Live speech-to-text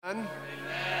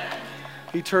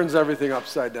He turns everything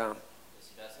upside down.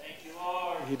 Thank you,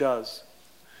 Lord. He does.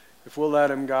 If we'll let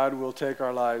him, God will take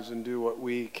our lives and do what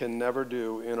we can never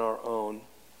do in our own.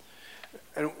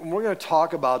 And we're going to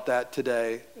talk about that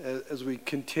today as we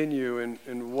continue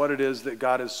in what it is that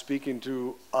God is speaking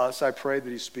to us. I pray that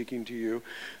he's speaking to you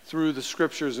through the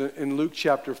scriptures in Luke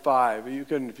chapter 5.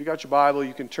 If you got your Bible,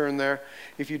 you can turn there.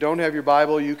 If you don't have your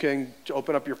Bible, you can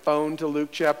open up your phone to Luke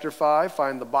chapter 5,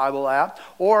 find the Bible app,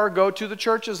 or go to the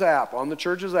church's app. On the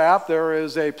church's app, there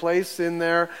is a place in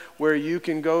there where you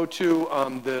can go to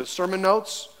the sermon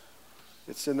notes.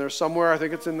 It's in there somewhere. I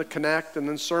think it's in the Connect and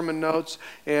then sermon notes.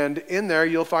 And in there,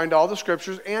 you'll find all the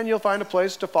scriptures, and you'll find a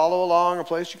place to follow along, a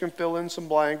place you can fill in some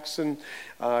blanks and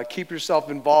keep yourself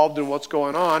involved in what's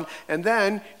going on. And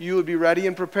then you would be ready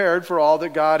and prepared for all that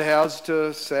God has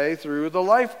to say through the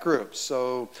life groups.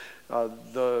 So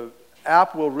the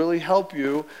app will really help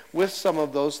you with some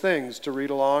of those things, to read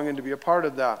along and to be a part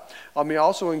of that. Let me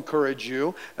also encourage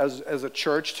you as a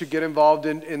church to get involved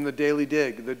in the Daily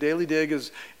Dig. The Daily Dig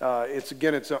is,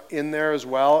 it's in there as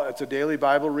well. It's a daily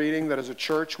Bible reading that as a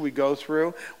church we go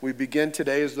through. We begin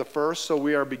today as the first, so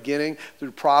we are beginning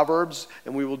through Proverbs,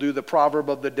 and we will do the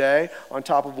proverb of the day on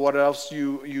top of what else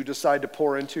you decide to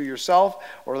pour into yourself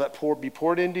or let be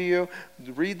poured into you.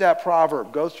 Read that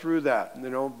proverb. Go through that.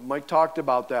 Mike talked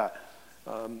about that.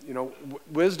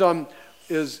 Wisdom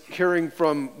is hearing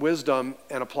from wisdom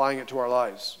and applying it to our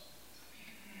lives.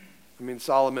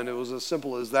 Solomon, it was as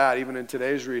simple as that, even in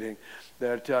today's reading,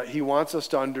 that he wants us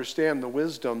to understand the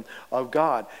wisdom of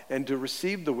God and to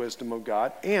receive the wisdom of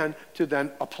God and to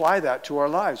then apply that to our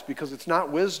lives, because it's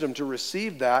not wisdom to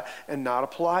receive that and not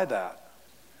apply that.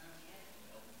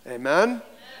 Amen?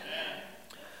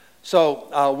 So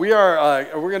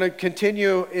we're going to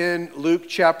continue in Luke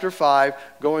chapter 5,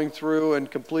 going through and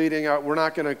completing. We're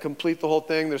not going to complete the whole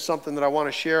thing. There's something that I want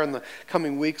to share in the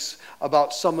coming weeks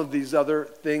about some of these other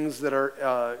things that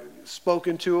are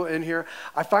spoken to in here.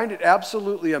 I find it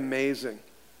absolutely amazing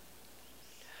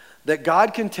that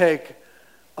God can take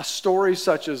a story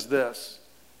such as this.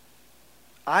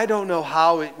 I don't know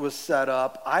how it was set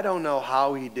up. I don't know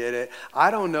how he did it.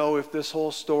 I don't know if this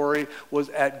whole story was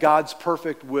at God's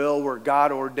perfect will, where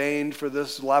God ordained for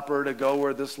this leper to go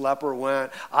where this leper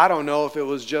went. I don't know if it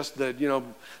was just the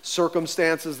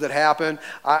circumstances that happened.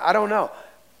 I don't know.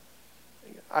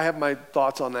 I have my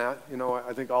thoughts on that.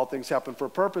 I think all things happen for a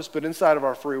purpose, but inside of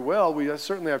our free will, we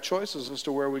certainly have choices as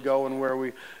to where we go and where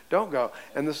we don't go.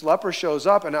 And this leper shows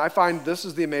up, and I find this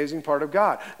is the amazing part of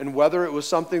God. And whether it was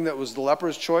something that was the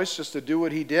leper's choice just to do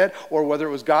what he did, or whether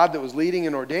it was God that was leading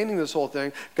and ordaining this whole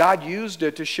thing, God used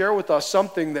it to share with us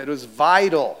something that was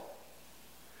vital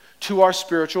to our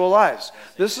spiritual lives.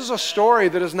 This is a story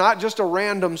that is not just a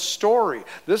random story.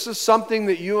 This is something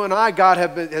that you and I, God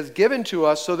has given to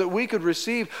us so that we could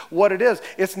receive what it is.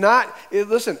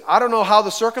 Listen, I don't know how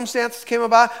the circumstances came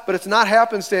about, but it's not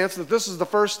happenstance that this is the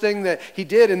first thing that he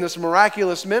did in this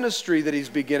miraculous ministry that he's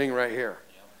beginning right here.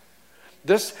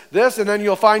 This, and then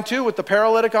you'll find too with the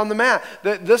paralytic on the mat,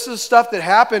 that this is stuff that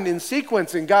happened in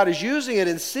sequence, and God is using it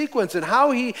in sequence, and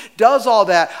how he does all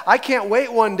that. I can't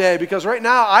wait one day, because right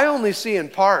now I only see in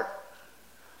part.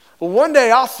 But one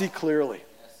day I'll see clearly.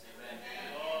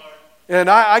 And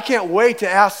I can't wait to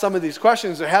ask some of these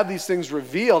questions or have these things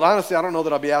revealed. Honestly, I don't know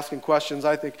that I'll be asking questions.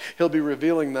 I think he'll be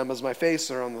revealing them as my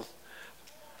face are on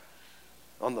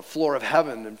the floor of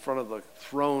heaven in front of the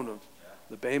throne of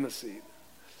the Bema seat.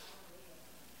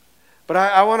 But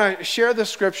I want to share this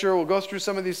scripture. We'll go through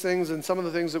some of these things, and some of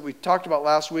the things that we talked about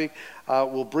last week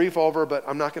we'll brief over, but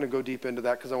I'm not going to go deep into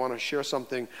that because I want to share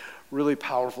something really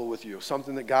powerful with you,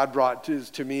 something that God brought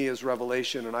to me as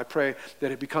revelation, and I pray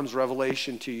that it becomes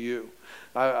revelation to you.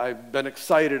 I've been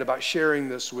excited about sharing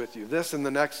this with you. This and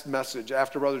the next message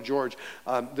after Brother George,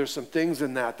 there's some things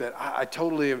in that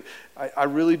I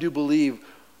really do believe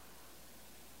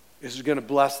is going to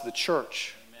bless the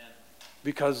church. Amen.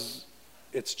 Because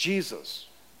it's Jesus.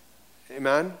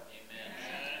 Amen? Amen?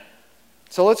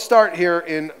 So let's start here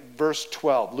in verse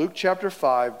 12. Luke chapter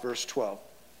 5, verse 12.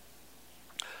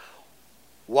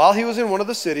 While he was in one of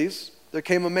the cities, there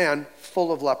came a man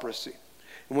full of leprosy.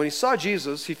 And when he saw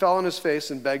Jesus, he fell on his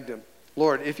face and begged him,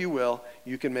 "Lord, if you will,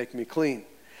 you can make me clean."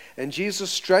 And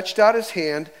Jesus stretched out his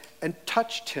hand and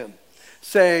touched him,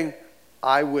 saying,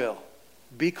 "I will,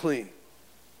 be clean."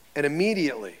 And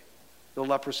immediately the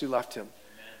leprosy left him.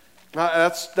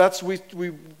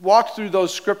 We walked through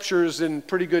those scriptures in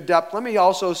pretty good depth. Let me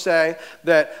also say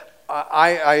that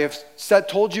I have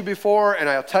told you before, and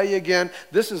I'll tell you again,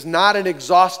 this is not an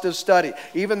exhaustive study.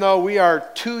 Even though we are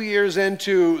 2 years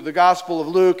into the Gospel of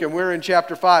Luke and we're in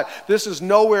chapter 5, this is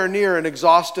nowhere near an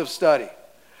exhaustive study.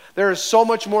 There is so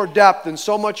much more depth and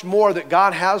so much more that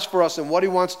God has for us and what He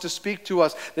wants to speak to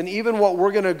us than even what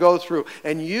we're going to go through.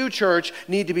 And you, church,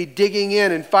 need to be digging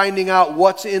in and finding out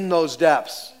what's in those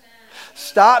depths.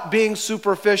 Stop being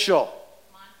superficial.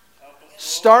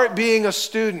 Start being a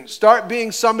student. Start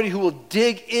being somebody who will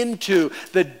dig into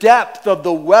the depth of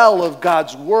the well of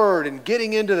God's Word and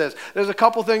getting into this. There's a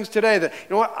couple things today that, you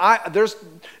know what,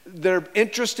 they're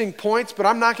interesting points, but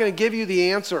I'm not going to give you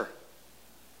the answer.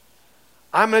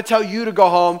 I'm going to tell you to go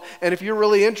home, and if you're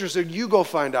really interested, you go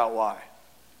find out why.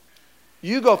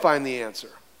 You go find the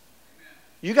answer.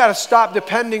 You got to stop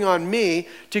depending on me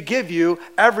to give you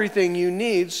everything you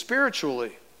need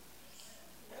spiritually.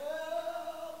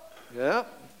 Yeah.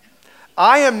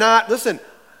 I am not, listen,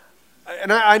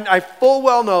 and I full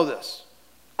well know this.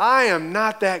 I am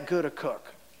not that good a cook.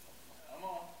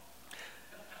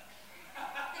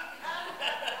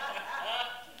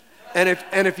 And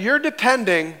if you're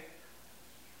depending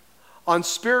on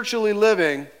spiritually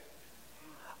living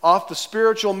off the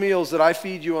spiritual meals that I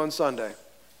feed you on Sunday,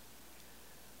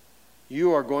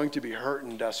 you are going to be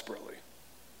hurting desperately.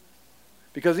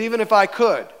 Because even if I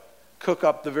could cook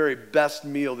up the very best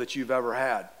meal that you've ever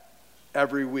had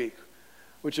every week,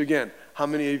 which again, how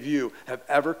many of you have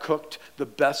ever cooked the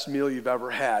best meal you've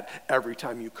ever had every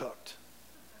time you cooked?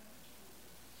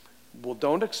 Well,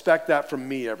 don't expect that from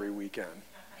me every weekend.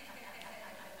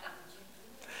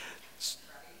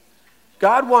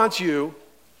 God wants you,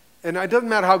 and it doesn't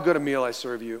matter how good a meal I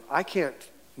serve you, I can't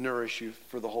nourish you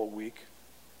for the whole week.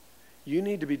 You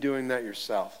need to be doing that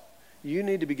yourself. You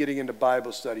need to be getting into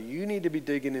Bible study. You need to be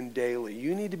digging in daily.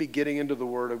 You need to be getting into the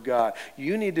Word of God.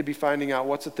 You need to be finding out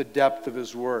what's at the depth of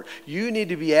His Word. You need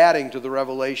to be adding to the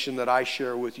revelation that I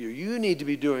share with you. You need to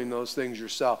be doing those things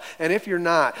yourself. And if you're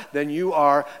not, then you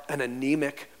are an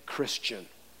anemic Christian.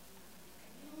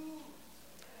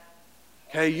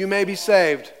 Okay, you may be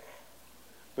saved,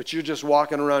 but you're just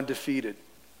walking around defeated,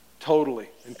 totally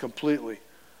and completely.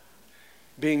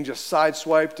 Being just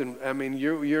sideswiped, and I mean,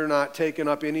 you're not taking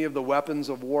up any of the weapons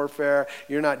of warfare.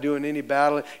 You're not doing any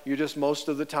battling. You're just, most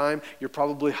of the time, you're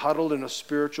probably huddled in a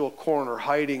spiritual corner,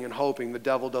 hiding and hoping the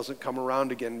devil doesn't come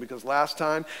around again, because last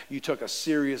time you took a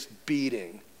serious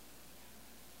beating.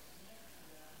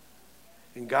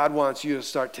 And God wants you to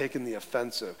start taking the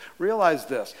offensive. Realize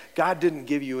this: God didn't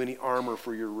give you any armor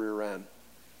for your rear end.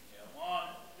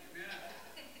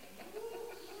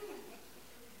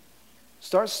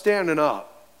 Start standing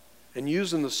up and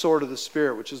using the sword of the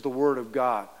Spirit, which is the Word of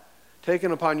God.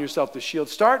 Taking upon yourself the shield.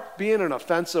 Start being an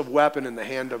offensive weapon in the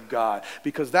hand of God,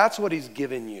 because that's what He's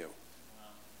given you.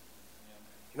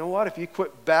 You know what? If you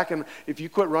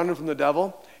quit running from the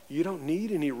devil, you don't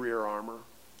need any rear armor.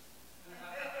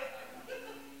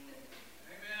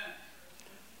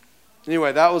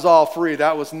 Anyway, that was all free.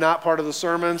 That was not part of the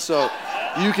sermon, so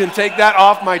you can take that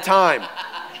off my time.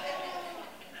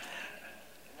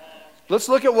 Let's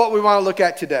look at what we want to look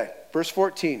at today. Verse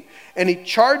 14. And he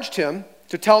charged him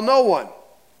to tell no one,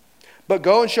 but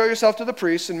go and show yourself to the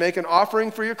priests and make an offering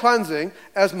for your cleansing,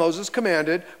 as Moses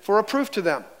commanded, for a proof to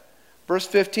them. Verse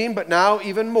 15. But now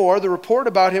even more, the report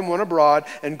about him went abroad,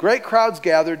 and great crowds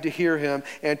gathered to hear him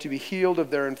and to be healed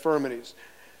of their infirmities.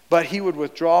 But he would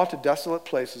withdraw to desolate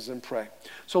places and pray.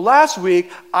 So last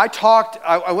week,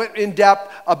 I went in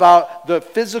depth about the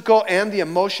physical and the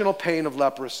emotional pain of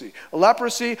leprosy.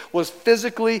 Leprosy was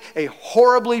physically a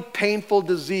horribly painful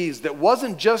disease that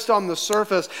wasn't just on the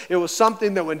surface. It was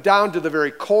something that went down to the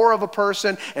very core of a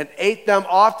person and ate them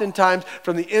oftentimes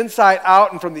from the inside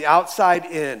out and from the outside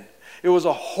in. It was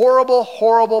a horrible,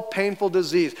 horrible, painful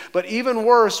disease. But even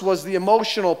worse was the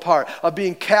emotional part of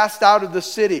being cast out of the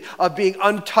city, of being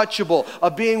untouchable,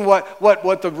 of being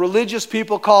what the religious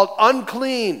people called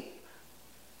unclean,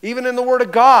 even in the Word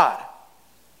of God.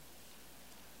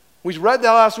 We read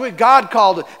that last week. God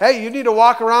called it, hey, you need to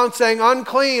walk around saying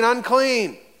unclean,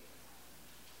 unclean.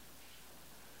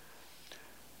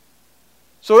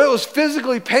 So it was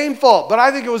physically painful, but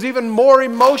I think it was even more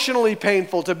emotionally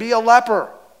painful to be a leper.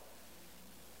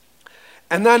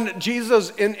 And then Jesus,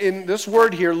 in this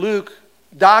word here, Luke,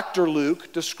 Dr.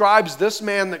 Luke, describes this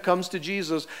man that comes to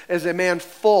Jesus as a man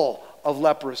full of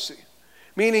leprosy.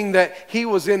 Meaning that he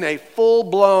was in a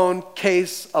full-blown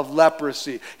case of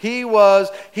leprosy. He was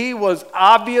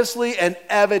obviously and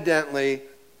evidently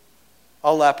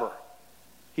a leper.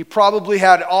 He probably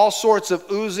had all sorts of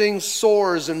oozing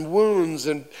sores and wounds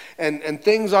and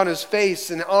things on his face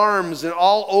and arms and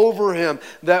all over him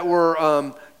that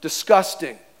were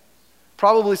disgusting.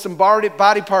 Probably some body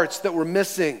parts that were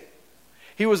missing.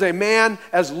 He was a man,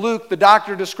 as Luke, the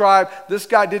doctor, described, this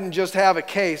guy didn't just have a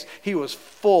case, he was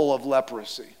full of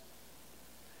leprosy.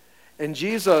 And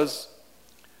Jesus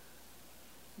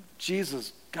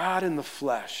Jesus, God in the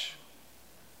flesh,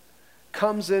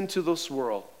 comes into this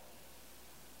world.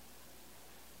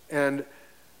 And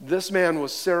this man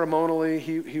was ceremonially,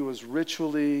 he was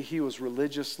ritually, he was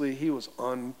religiously, he was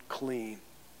unclean.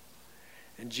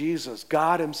 And Jesus,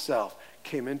 God himself,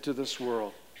 came into this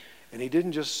world. And he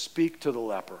didn't just speak to the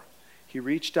leper. He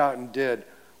reached out and did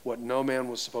what no man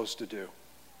was supposed to do.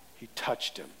 He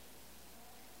touched him.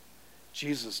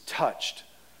 Jesus touched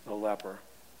the leper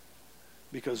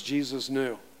because Jesus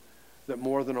knew that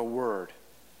more than a word,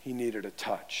 he needed a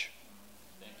touch.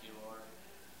 Thank you, Lord.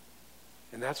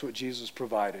 And that's what Jesus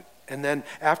provided. And then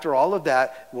after all of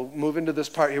that, we'll move into this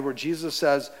part here where Jesus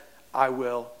says, I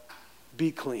will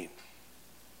be clean.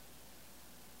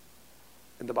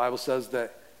 And the Bible says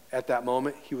that at that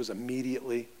moment, he was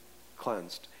immediately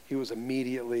cleansed. He was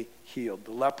immediately healed.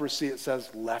 The leprosy, it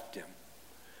says, left him.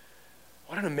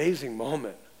 What an amazing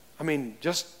moment. I mean,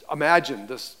 just imagine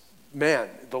this man,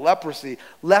 the leprosy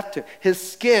left him. His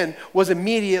skin was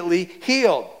immediately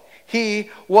healed. He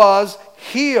was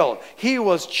healed. He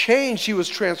was changed. He was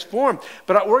transformed.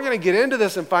 But we're going to get into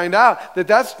this and find out that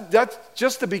that's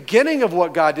just the beginning of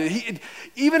what God did.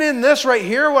 Even in this right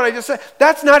here, what I just said,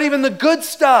 that's not even the good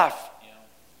stuff.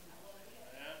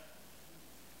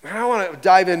 And I want to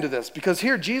dive into this because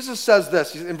here Jesus says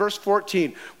this in verse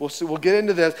 14. We'll get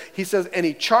into this. He says, and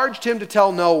he charged him to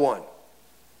tell no one.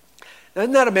 Now,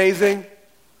 isn't that amazing?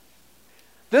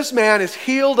 This man is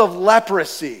healed of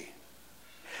leprosy.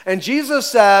 And Jesus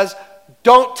says,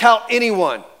 don't tell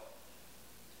anyone.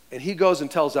 And he goes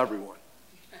and tells everyone.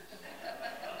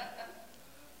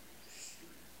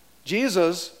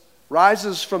 Jesus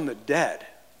rises from the dead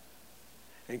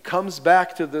and comes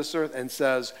back to this earth and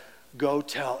says, go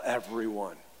tell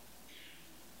everyone.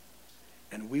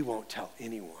 And we won't tell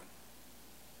anyone.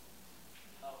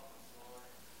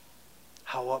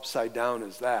 How upside down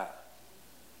is that?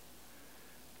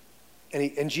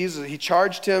 And Jesus, he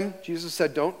charged him. Jesus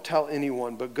said, don't tell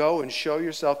anyone, but go and show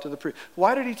yourself to the priest.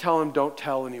 Why did he tell him, don't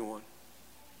tell anyone?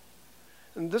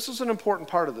 And this is an important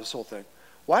part of this whole thing.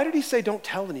 Why did he say, don't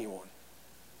tell anyone?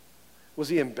 Was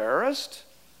he embarrassed?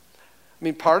 I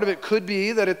mean, part of it could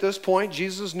be that at this point,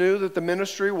 Jesus knew that the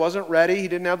ministry wasn't ready. He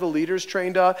didn't have the leaders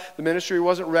trained up. The ministry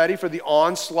wasn't ready for the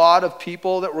onslaught of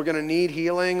people that were going to need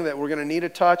healing, that were going to need a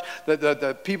touch,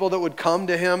 the people that would come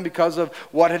to him because of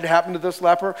what had happened to this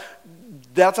leper.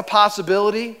 That's a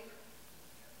possibility.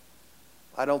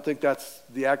 I don't think that's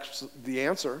the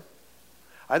answer.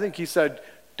 I think he said,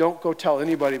 don't go tell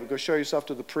anybody, but go show yourself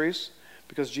to the priest,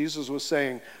 because Jesus was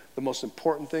saying the most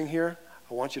important thing here,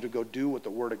 I want you to go do what the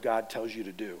Word of God tells you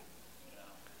to do.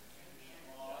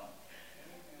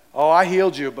 Oh, I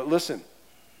healed you, but listen,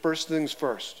 first things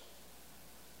first.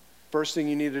 First thing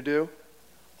you need to do,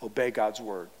 obey God's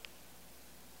Word.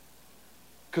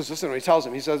 Because listen what he tells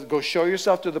him. He says, go show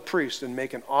yourself to the priest and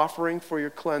make an offering for your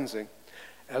cleansing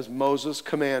as Moses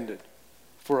commanded,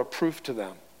 for a proof to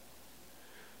them.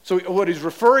 So what he's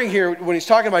referring here, when he's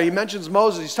talking about, he mentions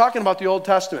Moses, he's talking about the Old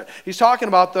Testament. He's talking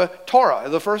about the Torah,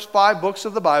 the first 5 books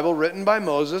of the Bible written by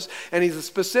Moses, and he's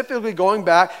specifically going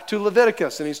back to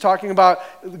Leviticus. And he's talking about,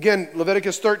 again,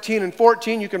 Leviticus 13 and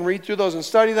 14. You can read through those and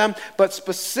study them. But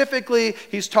specifically,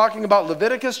 he's talking about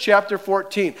Leviticus chapter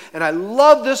 14. And I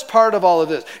love this part of all of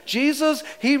this. Jesus,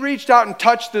 he reached out and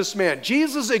touched this man.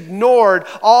 Jesus ignored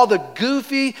all the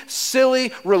goofy,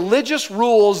 silly, religious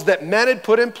rules that men had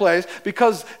put in place,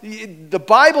 because the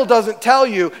Bible doesn't tell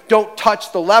you don't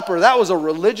touch the leper. That was a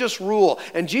religious rule.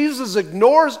 And Jesus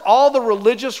ignores all the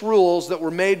religious rules that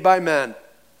were made by men.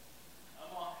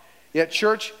 Yet,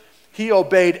 church, he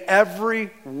obeyed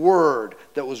every word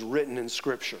that was written in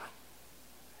Scripture.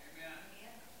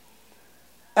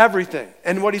 Everything.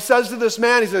 And what he says to this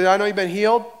man, he says, I know you've been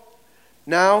healed.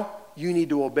 Now you need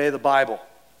to obey the Bible.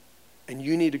 And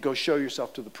you need to go show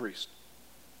yourself to the priest.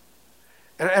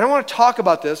 And I want to talk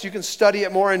about this. You can study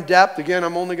it more in depth. Again,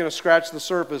 I'm only going to scratch the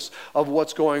surface of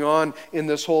what's going on in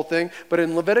this whole thing. But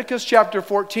in Leviticus chapter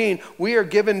 14, we are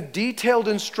given detailed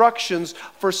instructions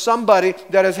for somebody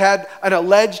that has had an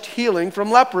alleged healing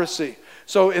from leprosy.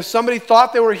 So if somebody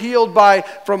thought they were healed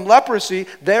from leprosy,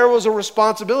 there was a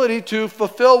responsibility to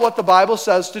fulfill what the Bible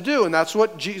says to do. And that's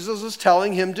what Jesus is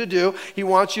telling him to do. He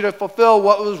wants you to fulfill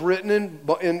what was written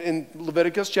in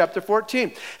Leviticus chapter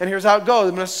 14. And here's how it goes.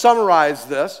 I'm going to summarize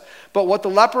this. But what the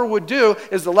leper would do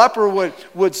is the leper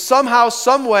would somehow,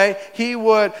 some way, he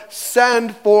would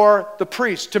send for the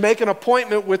priest to make an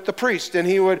appointment with the priest. And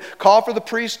he would call for the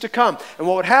priest to come. And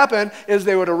what would happen is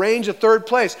they would arrange a third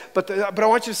place. But I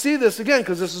want you to see this again,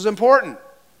 because this is important.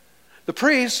 The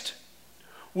priest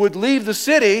would leave the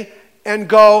city and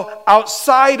go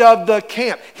outside of the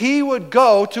camp. He would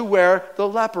go to where the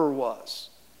leper was.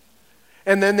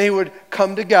 And then they would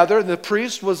come together. The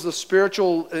priest was the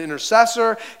spiritual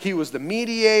intercessor. He was the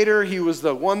mediator. He was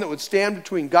the one that would stand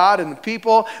between God and the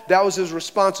people. That was his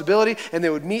responsibility. And they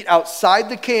would meet outside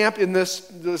the camp in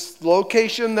this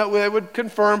location that they would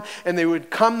confirm. And they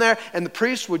would come there, and the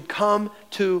priest would come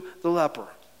to the leper.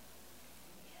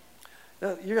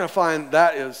 Now, you're going to find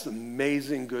that is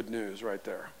amazing good news right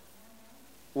there.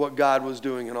 What God was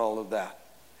doing in all of that.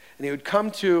 And he would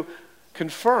come to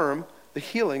confirm the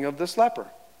healing of this leper.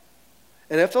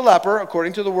 And if the leper,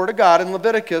 according to the word of God in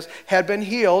Leviticus, had been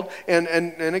healed, and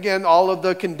again, all of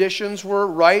the conditions were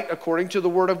right according to the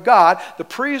word of God, the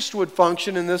priest would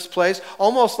function in this place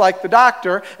almost like the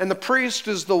doctor, and the priest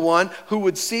is the one who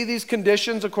would see these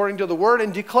conditions according to the word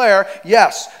and declare,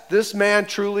 yes, this man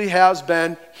truly has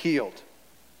been healed.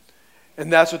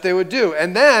 And that's what they would do.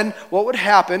 And then what would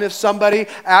happen if somebody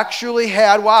actually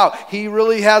had, wow, he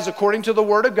really has, according to the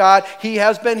word of God, he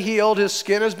has been healed, his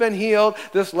skin has been healed,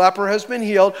 this leper has been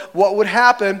healed. What would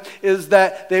happen is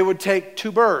that they would take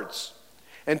 2 birds.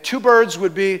 And 2 birds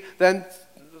would be then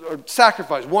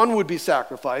sacrificed. One would be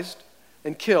sacrificed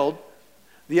and killed.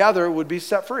 The other would be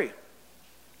set free.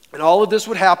 And all of this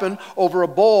would happen over a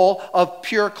bowl of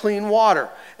pure, clean water.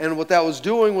 And what that was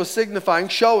doing was signifying,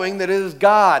 showing that it is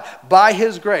God, by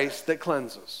his grace, that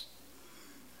cleanses.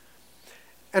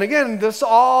 And again, this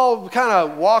all kind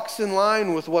of walks in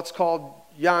line with what's called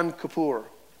Yom Kippur.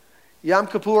 Yom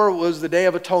Kippur was the Day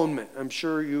of Atonement. I'm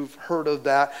sure you've heard of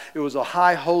that. It was a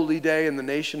high holy day in the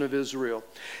nation of Israel.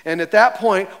 And at that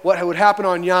point, what would happen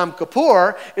on Yom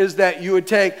Kippur is that you would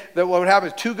what would happen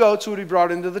is 2 goats would be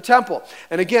brought into the temple.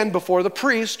 And again, before the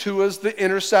priest, who was the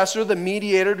intercessor, the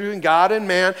mediator between God and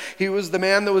man, he was the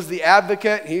man that was the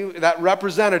advocate, that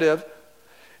representative.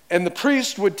 And the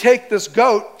priest would take this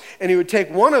goat, and he would take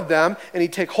one of them, and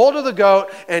he'd take hold of the goat,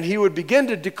 and he would begin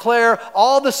to declare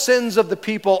all the sins of the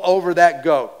people over that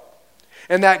goat.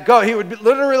 And that goat, he would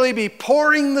literally be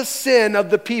pouring the sin of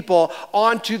the people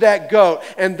onto that goat.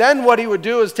 And then what he would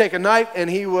do is take a knife, and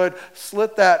he would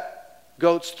slit that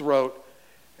goat's throat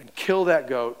and kill that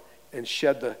goat and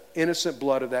shed the innocent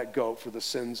blood of that goat for the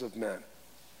sins of men.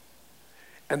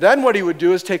 And then what he would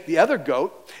do is take the other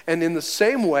goat, and in the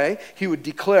same way, he would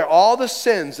declare all the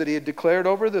sins that he had declared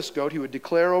over this goat, he would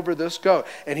declare over this goat.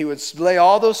 And he would lay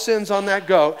all those sins on that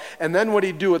goat, and then what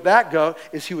he'd do with that goat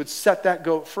is he would set that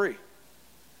goat free.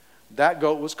 That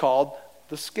goat was called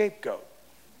the scapegoat.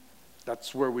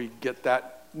 That's where we get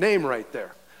that name right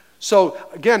there. So,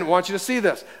 again, I want you to see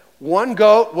this. One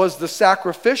goat was the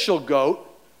sacrificial goat.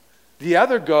 The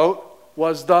other goat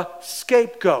was the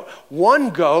scapegoat.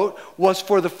 One goat was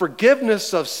for the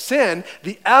forgiveness of sin.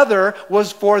 The other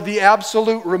was for the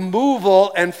absolute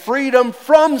removal and freedom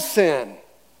from sin.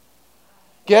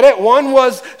 Get it? One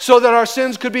was so that our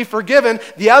sins could be forgiven.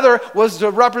 The other was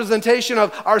the representation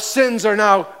of our sins are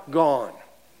now gone.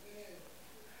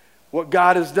 What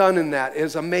God has done in that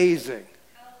is amazing.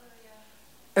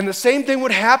 And the same thing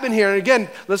would happen here. And again,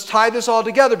 let's tie this all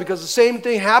together because the same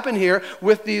thing happened here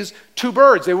with these 2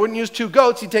 birds. They wouldn't use 2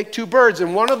 goats. He'd take 2 birds,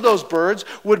 and one of those birds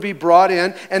would be brought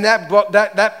in, and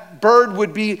that bird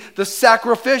would be the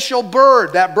sacrificial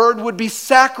bird. That bird would be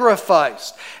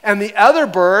sacrificed. And the other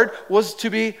bird was to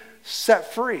be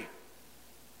set free.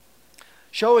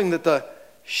 Showing that the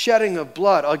shedding of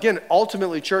blood, again,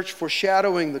 ultimately, church,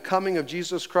 foreshadowing the coming of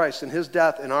Jesus Christ and his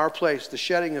death in our place, the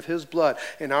shedding of his blood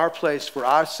in our place for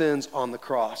our sins on the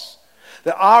cross.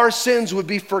 That our sins would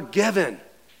be forgiven.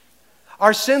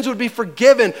 Our sins would be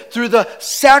forgiven through the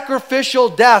sacrificial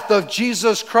death of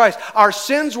Jesus Christ. Our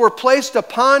sins were placed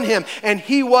upon him, and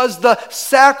he was the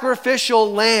sacrificial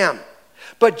lamb.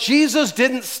 But Jesus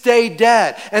didn't stay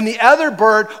dead. And the other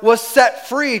bird was set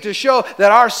free to show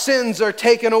that our sins are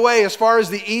taken away as far as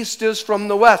the east is from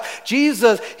the west.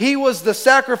 Jesus, he was the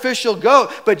sacrificial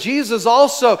goat, but Jesus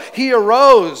also, he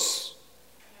arose.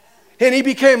 And he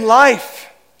became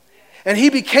life. And he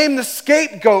became the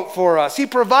scapegoat for us. He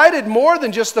provided more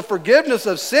than just the forgiveness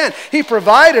of sin. He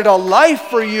provided a life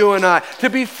for you and I to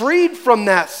be freed from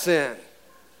that sin.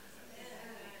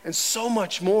 And so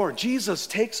much more. Jesus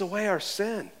takes away our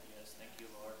sin. Yes, thank you,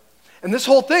 Lord. And this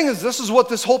whole thing this is what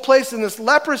this whole place in this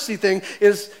leprosy thing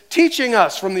is teaching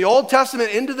us from the Old Testament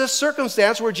into this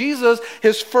circumstance where Jesus,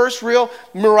 his first real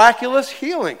miraculous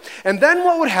healing. And then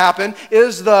what would happen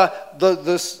is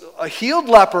a healed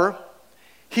leper,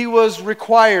 he was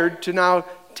required to now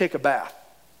take a bath.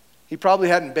 He probably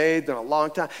hadn't bathed in a long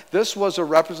time. This was a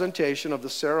representation of the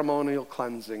ceremonial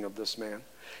cleansing of this man.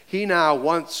 He now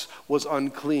once was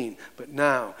unclean, but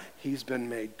now he's been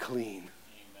made clean.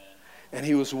 Amen. and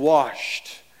he was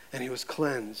washed, and he was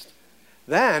cleansed.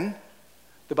 Then,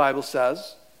 the Bible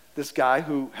says, this guy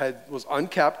who was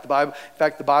unkept, in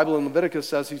fact, the Bible in Leviticus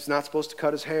says he's not supposed to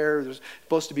cut his hair, he's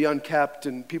supposed to be unkept,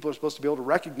 and people are supposed to be able to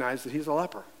recognize that he's a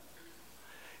leper.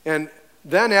 And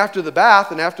then after the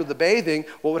bath and after the bathing,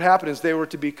 what would happen is they were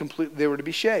to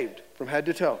be shaved from head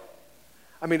to toe.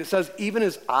 I mean, it says even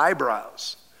his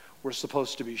eyebrows were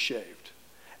supposed to be shaved.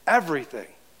 Everything.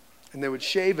 And they would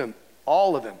shave him,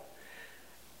 all of him.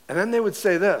 And then they would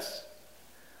say this.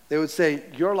 They would say,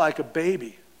 you're like a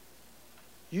baby.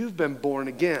 You've been born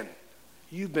again.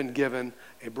 You've been given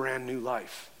a brand new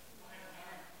life.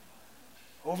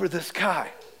 Over this guy.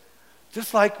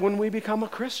 Just like when we become a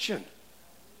Christian.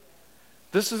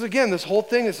 This is, again, this whole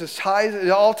thing is just ties it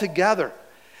all together.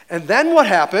 And then what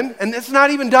happened, and it's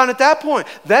not even done at that point.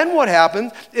 Then what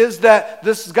happened is that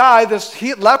this guy, this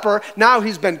leper, now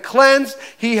he's been cleansed,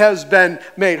 he has been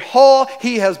made whole,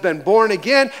 he has been born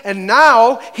again, and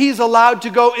now he's allowed to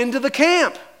go into the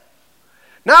camp.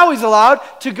 Now he's allowed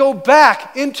to go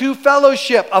back into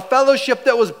fellowship, a fellowship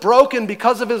that was broken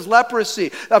because of his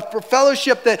leprosy, a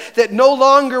fellowship that no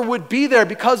longer would be there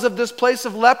because of this place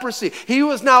of leprosy. He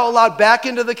was now allowed back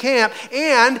into the camp,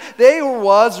 and there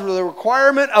was the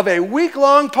requirement of a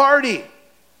week-long party.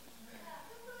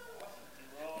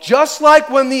 Just like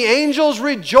when the angels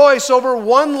rejoice over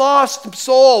one lost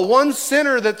soul, one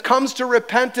sinner that comes to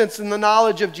repentance in the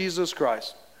knowledge of Jesus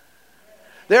Christ.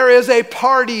 There is a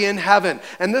party in heaven.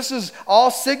 And this is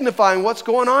all signifying what's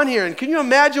going on here. And can you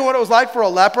imagine what it was like for a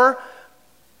leper?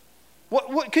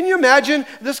 Can you imagine?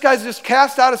 This guy's just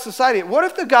cast out of society. What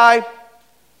if the guy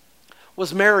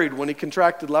was married when he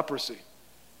contracted leprosy?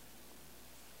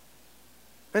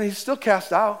 And he's still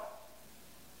cast out.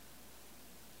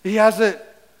 He hasn't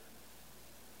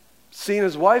seen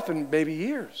his wife in maybe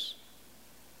years.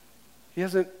 He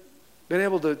hasn't been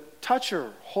able to touch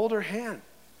her, hold her hand,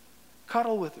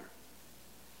 cuddle with her.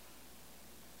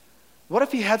 What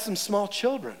if he had some small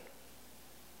children?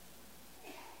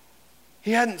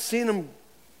 He hadn't seen them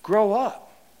grow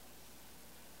up.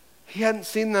 He hadn't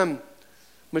seen them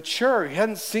mature. He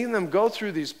hadn't seen them go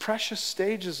through these precious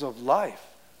stages of life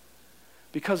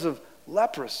because of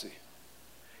leprosy.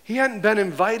 He hadn't been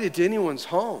invited to anyone's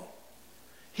home.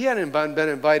 He hadn't been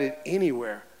invited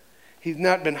anywhere. He's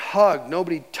not been hugged.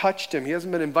 Nobody touched him. He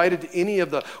hasn't been invited to any of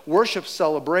the worship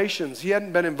celebrations. He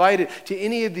hadn't been invited to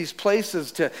any of these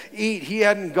places to eat. He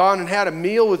hadn't gone and had a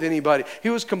meal with anybody. He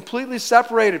was completely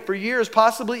separated for years,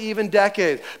 possibly even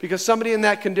decades, because somebody in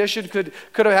that condition could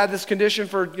have had this condition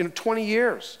for 20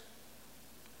 years.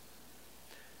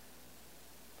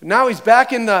 Now he's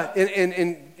back in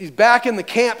the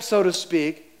camp, so to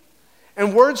speak,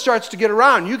 and word starts to get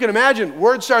around. You can imagine,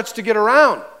 word starts to get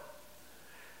around.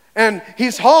 And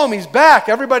he's home, he's back.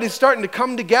 Everybody's starting to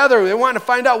come together. They want to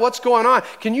find out what's going on.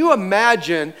 Can you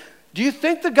imagine? Do you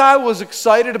think the guy was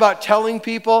excited about telling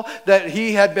people that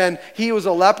he was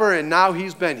a leper and now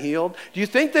he's been healed? Do you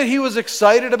think that he was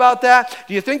excited about that?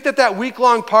 Do you think that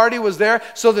week-long party was there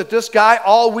so that this guy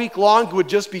all week long would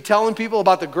just be telling people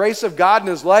about the grace of God in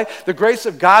his life, the grace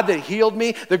of God that healed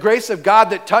me, the grace of God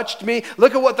that touched me?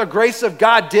 Look at what the grace of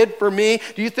God did for me.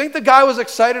 Do you think the guy was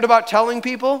excited about telling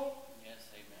people?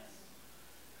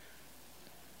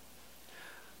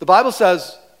 The Bible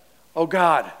says, "Oh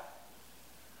God,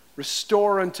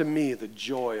 restore unto me the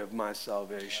joy of my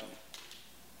salvation."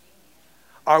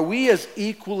 Are we as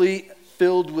equally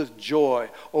filled with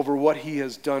joy over what he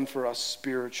has done for us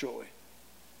spiritually?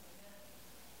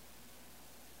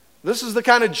 This is the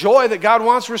kind of joy that God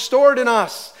wants restored in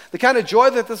us. The kind of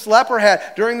joy that this leper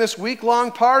had during this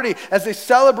week-long party as they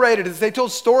celebrated, as they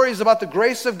told stories about the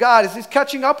grace of God, as he's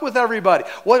catching up with everybody.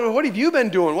 What have you been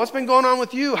doing? What's been going on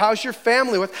with you? How's your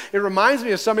family? It reminds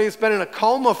me of somebody that's been in a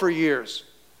coma for years.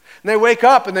 And they wake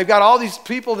up and they've got all these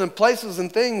people and places and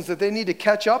things that they need to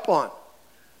catch up on.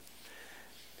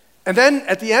 And then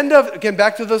at the end of, again,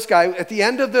 back to this guy, at the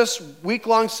end of this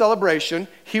week-long celebration,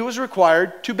 he was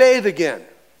required to bathe again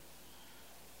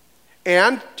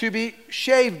and to be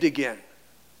shaved again.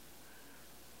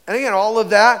 And again, all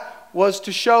of that was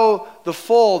to show the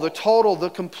full, the total, the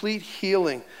complete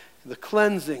healing, the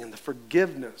cleansing and the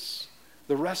forgiveness,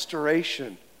 the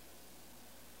restoration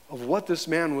of what this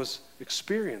man was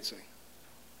experiencing.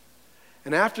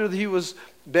 And after he was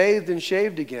bathed and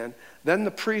shaved again, then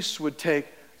the priests would take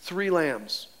 3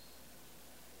 lambs.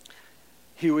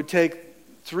 He would take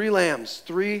 3 lambs.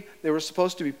 They were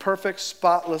supposed to be perfect,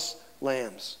 spotless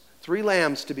lambs. 3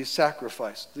 lambs to be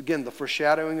sacrificed. Again, the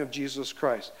foreshadowing of Jesus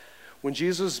Christ. When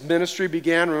Jesus' ministry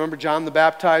began, remember John the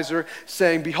Baptizer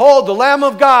saying, "Behold, the Lamb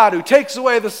of God who takes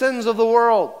away the sins of the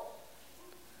world."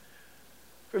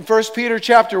 In 1 Peter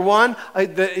chapter 1,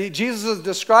 Jesus is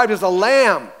described as a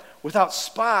lamb without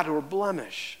spot or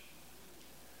blemish.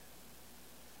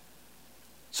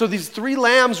 So these 3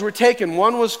 lambs were taken.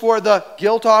 One was for the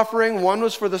guilt offering, one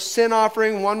was for the sin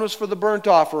offering, one was for the burnt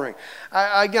offering.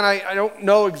 I don't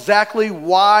know exactly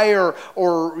why or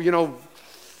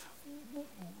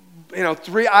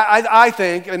 3. I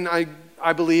think, and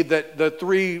I believe that the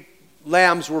 3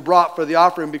 lambs were brought for the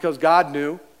offering because God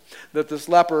knew that this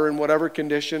leper, in whatever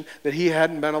condition, that he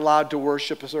hadn't been allowed to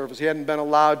worship a service. He hadn't been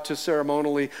allowed to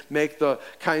ceremonially make the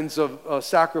kinds of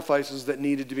sacrifices that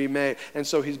needed to be made. And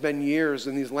so he's been years,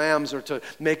 and these lambs are to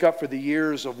make up for the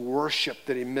years of worship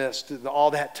that he missed,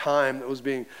 all that time that was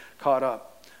being caught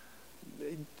up.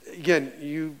 Again,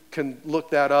 you can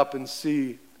look that up and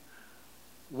see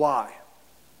why.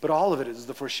 But all of it is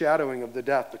the foreshadowing of the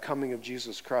death, the coming of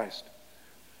Jesus Christ.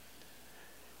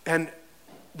 And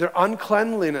their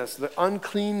uncleanliness, the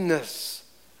uncleanness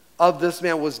of this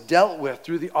man was dealt with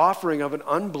through the offering of an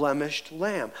unblemished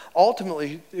lamb.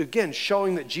 Ultimately, again,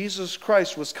 showing that Jesus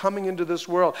Christ was coming into this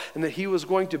world and that he was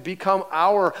going to become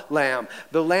our lamb,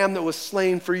 the lamb that was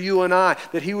slain for you and I,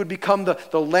 that he would become the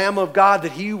Lamb of God,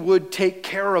 that he would take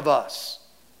care of us.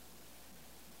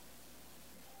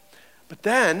 But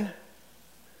then,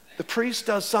 the priest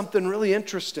does something really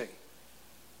interesting.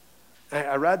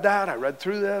 I read that, I read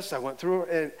through this, I went through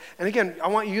it, and again, I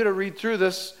want you to read through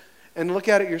this and look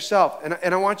at it yourself.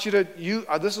 And I want you to,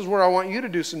 this is where I want you to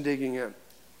do some digging in.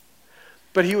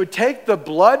 But he would take the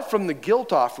blood from the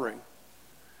guilt offering.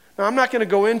 Now, I'm not going to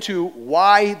go into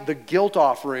why the guilt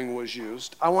offering was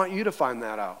used. I want you to find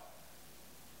that out.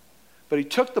 But he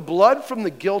took the blood from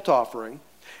the guilt offering,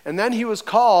 and then he was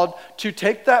called to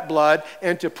take that blood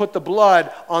and to put the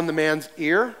blood on the man's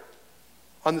ear.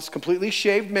 On this completely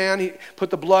shaved man, he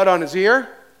put the blood on his ear.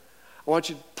 I want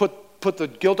you to put the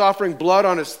guilt offering blood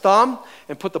on his thumb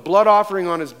and put the blood offering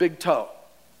on his big toe.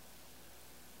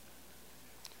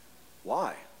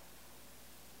 Why?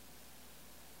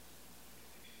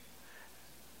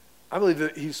 I believe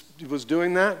that he was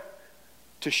doing that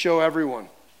to show everyone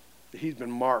that he's been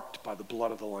marked by the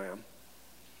blood of the Lamb.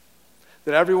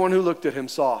 That everyone who looked at him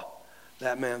saw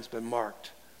that man's been marked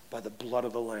by the blood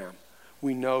of the Lamb.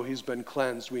 We know he's been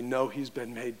cleansed. We know he's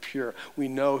been made pure. We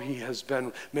know he has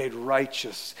been made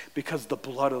righteous because the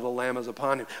blood of the Lamb is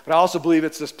upon him. But I also believe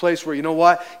it's this place where, you know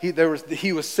what?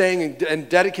 He was saying and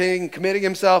dedicating, committing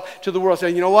himself to the world,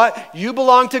 saying, you know what? You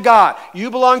belong to God.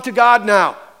 You belong to God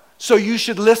now, so you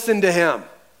should listen to him.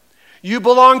 You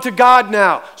belong to God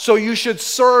now, so you should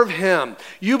serve him.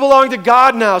 You belong to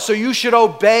God now, so you should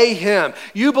obey him.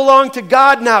 You belong to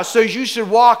God now, so you should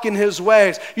walk in his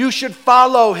ways. You should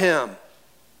follow him.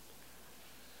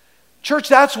 Church,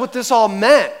 that's what this all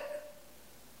meant.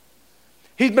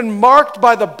 He's been marked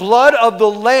by the blood of the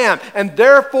Lamb, and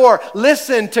therefore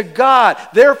listen to God.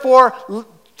 Therefore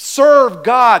serve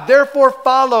God. Therefore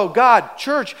follow God.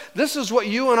 Church, this is what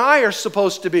you and I are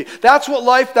supposed to be. That's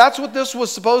what this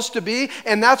was supposed to be,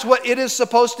 and that's what it is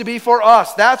supposed to be for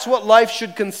us. That's what life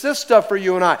should consist of for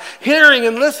you and I. Hearing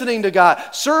and listening to God,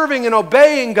 serving and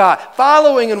obeying God,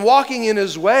 following and walking in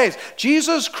his ways.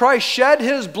 Jesus Christ shed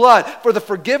his blood for the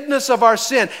forgiveness of our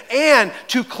sin and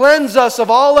to cleanse us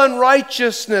of all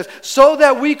unrighteousness so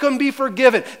that we can be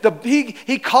forgiven.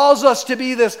 He calls us to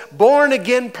be this born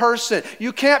again person.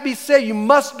 You can't be saved. You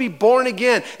must be born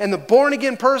again. And the born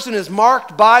again person is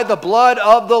marked by the blood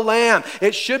of the Lamb.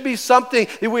 It should be something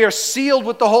that we are sealed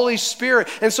with the Holy Spirit.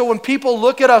 And so when people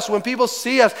look at us, when people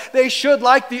see us, they should,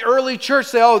 like the early church,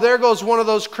 say, oh, there goes one of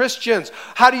those Christians.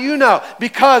 How do you know?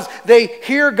 Because they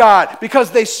hear God,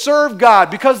 because they serve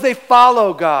God, because they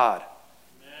follow God.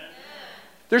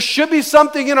 There should be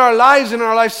something in our lives, in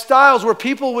our lifestyles, where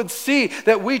people would see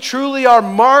that we truly are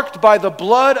marked by the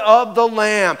blood of the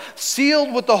Lamb,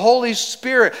 sealed with the Holy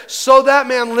Spirit, so that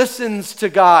man listens to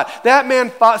God, that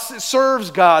man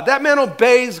serves God, that man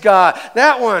obeys God,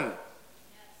 that one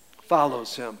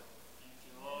follows him.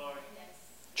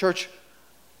 Church,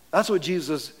 that's what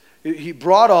Jesus, he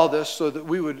brought all this so that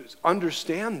we would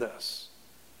understand this.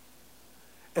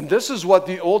 And this is what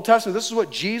the Old Testament, this is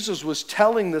what Jesus was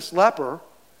telling this leper.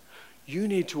 You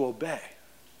need to obey.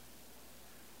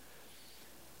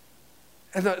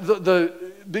 And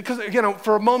because, again,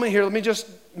 for a moment here, let me just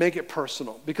make it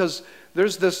personal. Because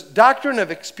there's this doctrine of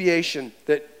expiation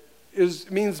that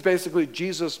means basically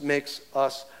Jesus makes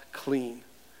us clean.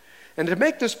 And to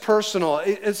make this personal,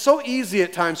 it's so easy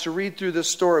at times to read through this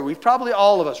story. We've probably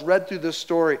all of us read through this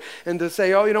story and to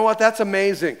say, oh, you know what, that's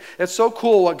amazing. It's so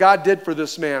cool what God did for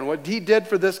this man. What he did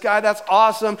for this guy, that's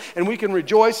awesome. And we can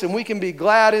rejoice and we can be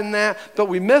glad in that. But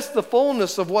we miss the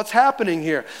fullness of what's happening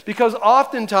here. Because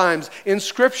oftentimes in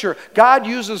Scripture, God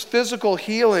uses physical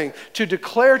healing to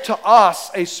declare to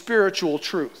us a spiritual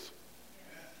truth.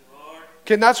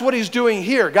 And that's what he's doing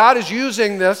here. God is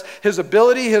using this, his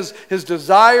ability, his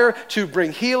desire to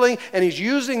bring healing, and he's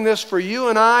using this for you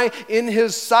and I in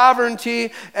his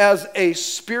sovereignty as a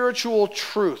spiritual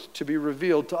truth to be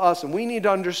revealed to us. And we need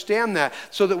to understand that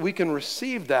so that we can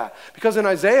receive that. Because in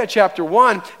Isaiah chapter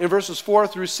 1, in verses 4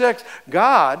 through 6,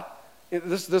 God,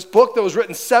 this book that was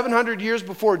written 700 years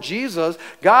before Jesus,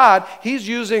 God, he's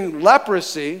using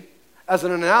leprosy as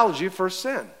an analogy for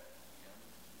sin.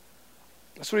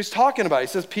 That's what he's talking about. He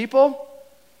says, people.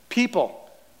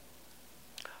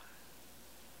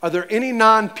 Are there any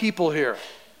non-people here?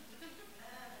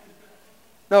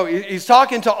 No, he's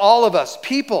talking to all of us.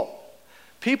 People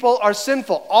are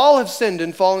sinful. All have sinned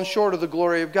and fallen short of the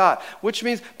glory of God, which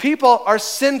means people are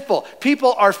sinful.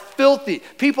 People are filthy.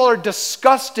 People are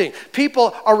disgusting.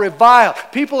 People are reviled.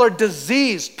 People are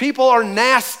diseased. People are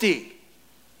nasty,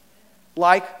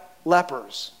 like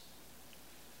lepers.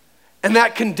 And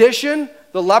that condition,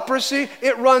 the leprosy,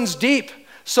 it runs deep.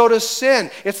 So does sin.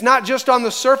 It's not just on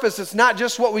the surface. It's not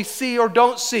just what we see or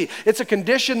don't see. It's a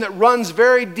condition that runs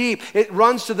very deep. It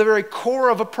runs to the very core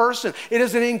of a person. It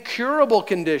is an incurable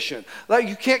condition. Like,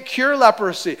 you can't cure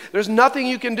leprosy. There's nothing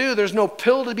you can do. There's no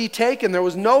pill to be taken. There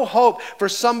was no hope for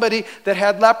somebody that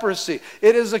had leprosy.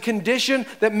 It is a condition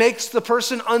that makes the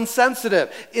person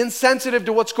insensitive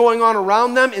to what's going on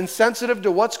around them, insensitive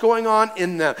to what's going on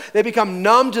in them. They become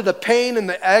numb to the pain and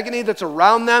the agony that's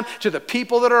around them, to the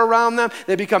people that are around them.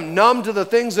 They become numb to the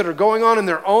things that are going on in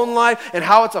their own life and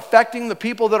how it's affecting the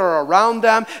people that are around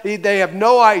them. They have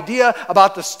no idea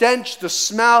about the stench, the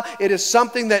smell. It is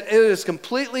something that it is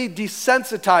completely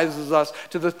desensitizes us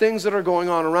to the things that are going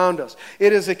on around us.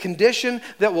 It is a condition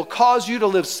that will cause you to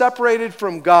live separated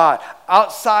from God,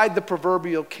 outside the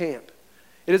proverbial camp.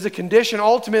 It is a condition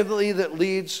ultimately that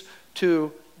leads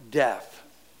to death.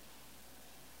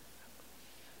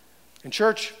 In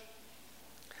church,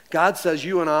 God says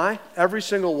you and I, every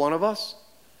single one of us,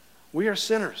 we are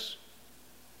sinners.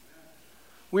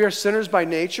 We are sinners by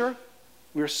nature.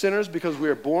 We are sinners because we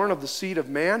are born of the seed of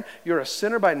man. You're a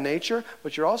sinner by nature,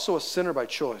 but you're also a sinner by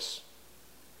choice.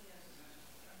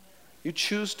 You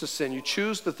choose to sin. You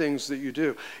choose the things that you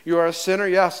do. You are a sinner,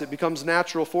 yes, it becomes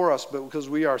natural for us, but because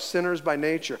we are sinners by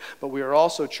nature, but we are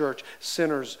also, church,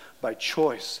 sinners by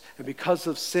choice. And because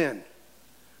of sin,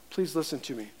 please listen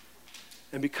to me,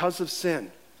 and because of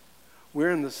sin,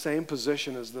 we're in the same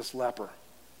position as this leper.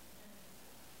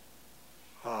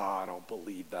 Oh, I don't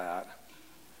believe that.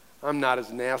 I'm not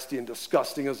as nasty and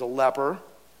disgusting as a leper.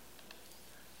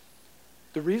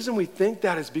 The reason we think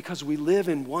that is because we live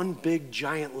in one big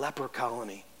giant leper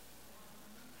colony.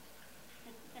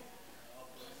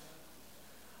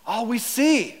 All we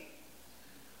see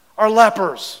are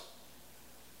lepers.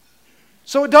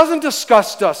 So it doesn't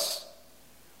disgust us.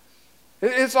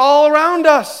 It's all around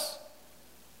us.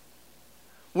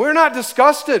 We're not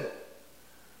disgusted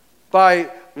by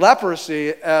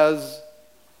leprosy as,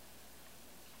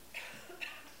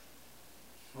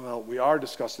 well, we are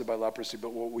disgusted by leprosy,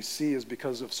 but what we see is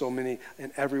because of so many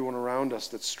and everyone around us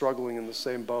that's struggling in the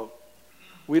same boat.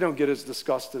 We don't get as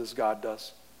disgusted as God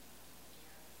does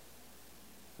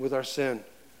with our sin.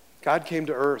 God came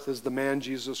to earth as the man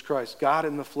Jesus Christ. God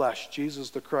in the flesh,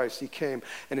 Jesus the Christ. He came,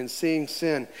 and in seeing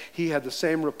sin, he had the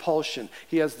same repulsion.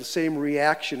 He has the same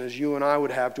reaction as you and I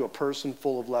would have to a person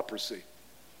full of leprosy.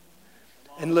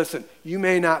 And listen, you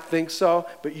may not think so,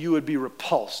 but you would be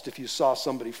repulsed if you saw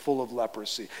somebody full of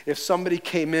leprosy. If somebody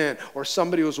came in or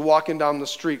somebody was walking down the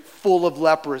street full of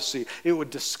leprosy, it would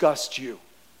disgust you.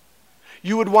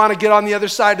 You would want to get on the other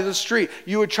side of the street.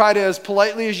 You would try to, as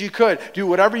politely as you could, do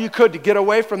whatever you could to get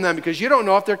away from them because you don't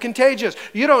know if they're contagious.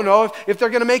 You don't know if they're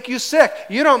going to make you sick.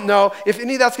 You don't know if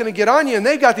any of that's going to get on you. And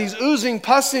they've got these oozing,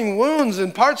 pussing wounds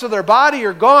and parts of their body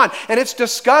are gone. And it's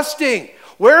disgusting.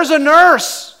 Where's a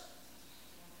nurse?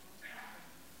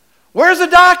 Where's a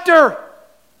doctor?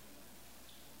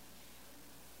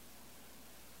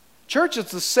 Church,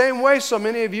 it's the same way so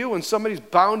many of you, when somebody's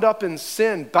bound up in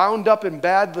sin, bound up in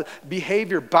bad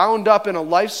behavior, bound up in a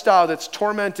lifestyle that's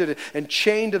tormented and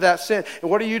chained to that sin. And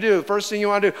what do? The first thing you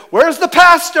want to do, where's the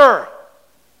pastor?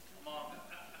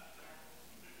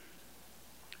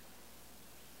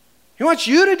 He wants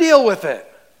you to deal with it.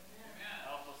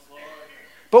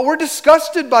 But we're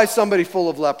disgusted by somebody full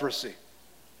of leprosy.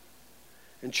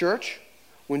 And church,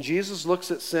 when Jesus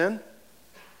looks at sin,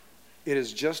 it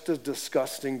is just as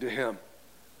disgusting to him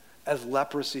as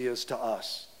leprosy is to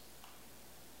us.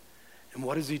 And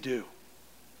what does he do?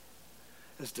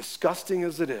 As disgusting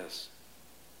as it is,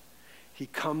 he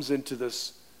comes into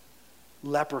this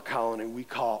leper colony we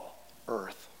call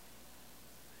earth.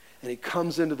 And he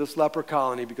comes into this leper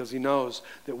colony because he knows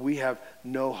that we have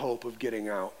no hope of getting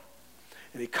out.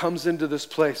 And he comes into this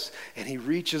place and he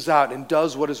reaches out and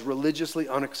does what is religiously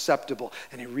unacceptable.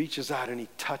 And he reaches out and he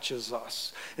touches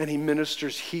us. And he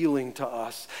ministers healing to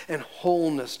us and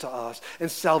wholeness to us and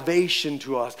salvation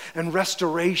to us and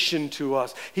restoration to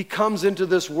us. He comes into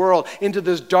this world, into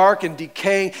this dark and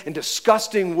decaying and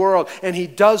disgusting world, and he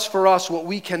does for us what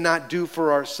we cannot do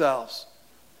for ourselves.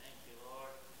 Thank you, Lord.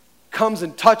 Comes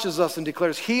and touches us and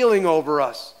declares healing over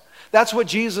us. That's what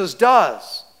Jesus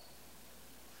does.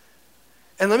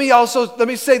 And let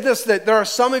me say this, that there are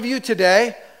some of you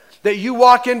today that you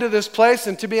walk into this place,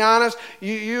 and to be honest,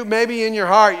 you maybe in your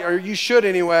heart, or you should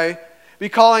anyway, be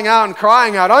calling out and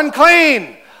crying out,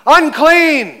 unclean,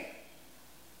 unclean.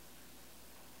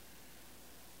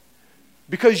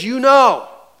 Because you know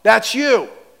that's you.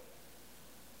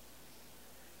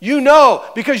 You know,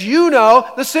 because you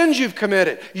know the sins you've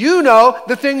committed. You know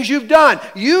the things you've done.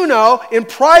 You know in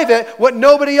private what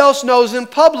nobody else knows in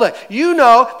public. You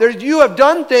know that you have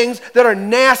done things that are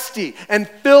nasty and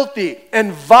filthy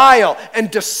and vile and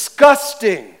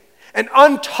disgusting and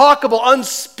untalkable,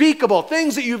 unspeakable,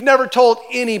 things that you've never told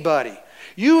anybody.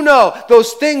 You know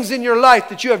those things in your life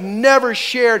that you have never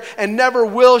shared and never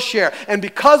will share. And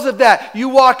because of that, you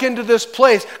walk into this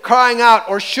place crying out,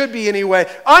 or should be anyway,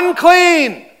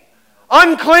 unclean!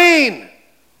 Unclean!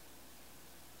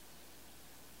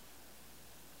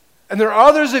 And there are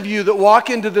others of you that walk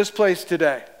into this place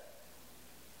today.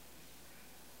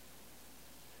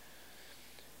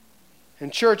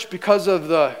 And church, because of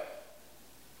the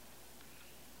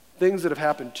things that have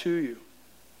happened to you,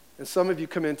 and some of you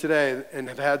come in today and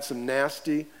have had some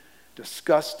nasty,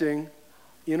 disgusting,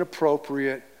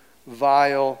 inappropriate,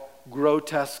 vile,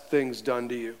 grotesque things done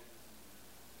to you.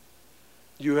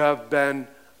 You have been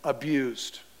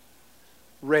abused,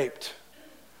 raped,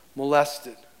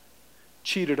 molested,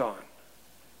 cheated on.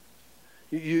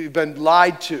 You've been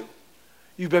lied to.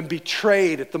 You've been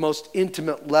betrayed at the most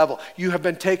intimate level. You have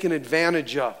been taken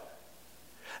advantage of.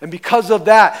 And because of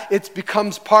that, it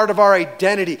becomes part of our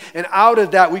identity. And out of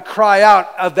that, we cry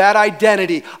out of that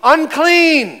identity,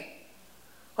 unclean!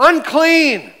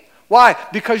 Unclean! Why?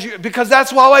 Because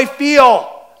that's how I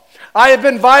feel. I have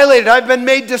been violated. I've been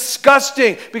made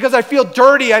disgusting because I feel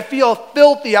dirty. I feel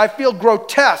filthy. I feel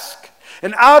grotesque.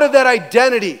 And out of that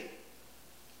identity,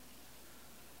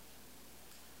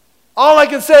 all I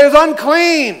can say is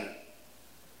unclean.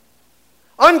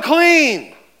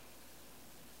 Unclean.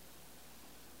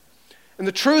 And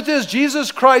the truth is,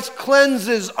 Jesus Christ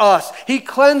cleanses us. He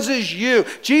cleanses you.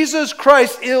 Jesus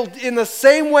Christ, in the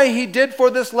same way he did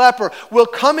for this leper, will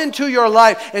come into your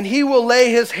life and he will lay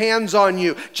his hands on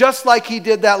you, just like he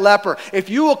did that leper.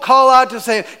 If you will call out to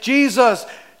say, Jesus,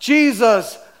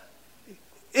 Jesus,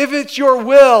 if it's your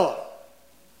will,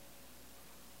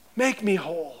 make me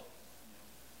whole.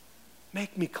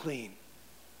 Make me clean.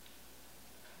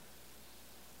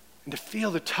 And to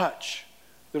feel the touch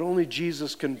that only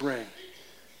Jesus can bring.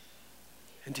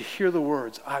 And to hear the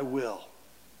words, I will.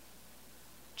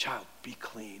 Child, be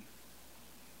clean.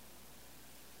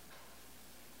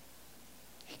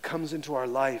 He comes into our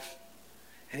life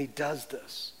and he does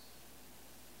this.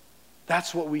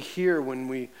 That's what we hear when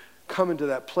we come into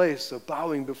that place of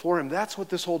bowing before him. That's what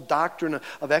this whole doctrine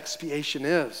of expiation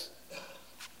is.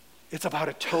 It's about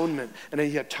atonement, and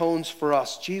he atones for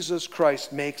us. Jesus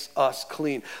Christ makes us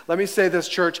clean. Let me say this,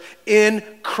 church. In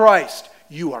Christ,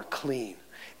 you are clean.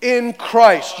 In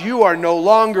Christ, you are no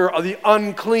longer the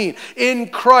unclean. In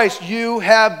Christ, you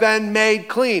have been made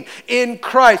clean. In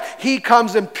Christ, he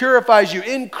comes and purifies you.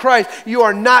 In Christ, you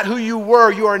are not who you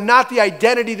were. You are not the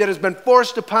identity that has been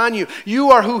forced upon you. You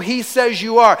are who he says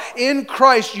you are. In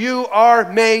Christ, you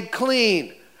are made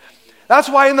clean. That's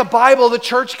why in the Bible, the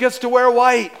church gets to wear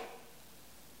white.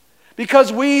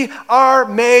 Because we are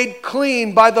made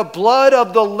clean by the blood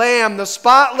of the Lamb, the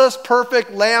spotless,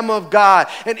 perfect Lamb of God.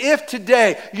 And if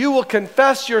today you will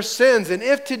confess your sins, and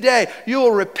if today you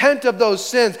will repent of those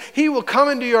sins, he will come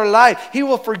into your life. He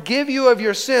will forgive you of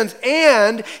your sins,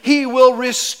 and he will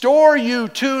restore you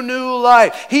to new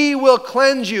life. He will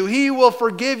cleanse you. He will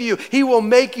forgive you. He will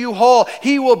make you whole.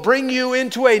 He will bring you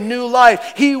into a new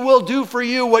life. He will do for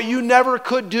you what you never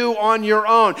could do on your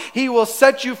own. He will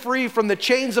set you free from the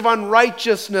chains of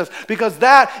unrighteousness, because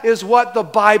that is what the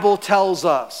Bible tells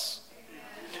us.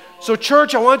 So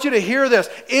church, I want you to hear this.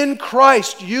 In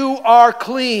Christ, you are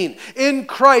clean. In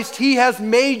Christ, He has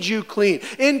made you clean.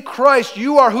 In Christ,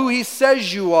 you are who He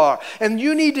says you are. And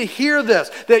you need to hear this,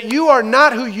 that you are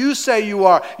not who you say you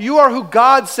are. You are who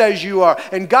God says you are.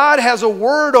 And God has a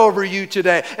word over you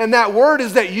today. And that word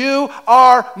is that you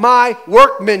are my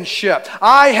workmanship.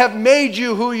 I have made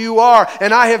you who you are,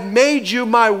 and I have made you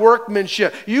my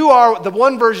workmanship. You are, the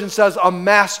one version says, a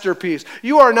masterpiece.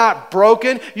 You are not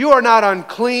broken. You are not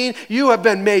unclean. You have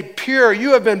been made pure.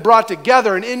 You have been brought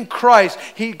together. And in Christ,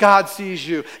 God sees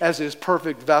you as His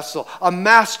perfect vessel, a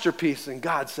masterpiece. And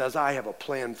God says, I have a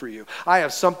plan for you. I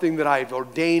have something that I have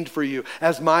ordained for you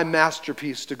as my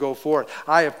masterpiece to go forth.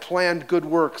 I have planned good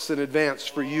works in advance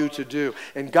for you to do.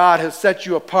 And God has set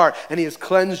you apart, and He has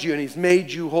cleansed you, and He's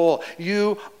made you whole.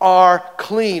 You are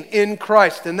clean in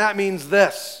Christ. And that means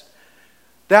this.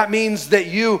 That means that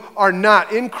you are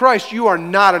not, in Christ, you are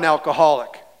not an alcoholic.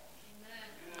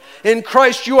 In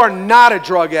Christ, you are not a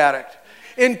drug addict.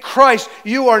 In Christ,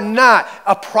 you are not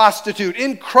a prostitute.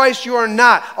 In Christ, you are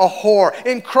not a whore.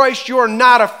 In Christ, you are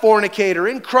not a fornicator.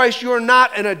 In Christ, you are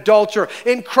not an adulterer.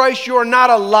 In Christ, you are not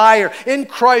a liar. In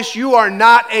Christ, you are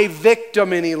not a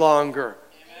victim any longer.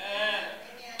 Amen.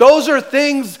 Those are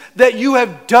things that you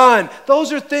have done.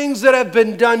 Those are things that have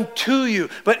been done to you.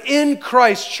 But in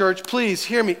Christ, church, please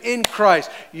hear me. In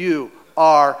Christ, you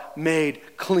are made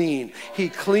clean. He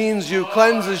cleans you,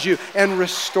 cleanses you, and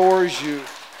restores you.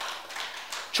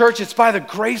 Church, it's by the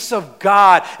grace of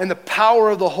God and the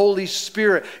power of the Holy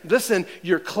Spirit. Listen,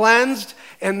 you're cleansed,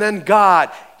 and then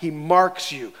God, He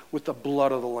marks you with the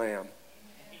blood of the Lamb.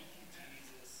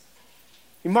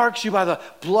 He marks you by the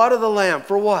blood of the Lamb.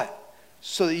 For what?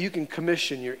 So that you can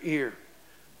commission your ear,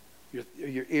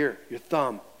 your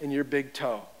thumb, and your big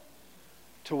toe.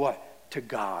 To what? To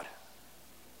God.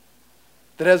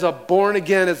 That as a born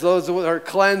again, as those who are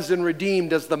cleansed and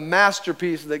redeemed, as the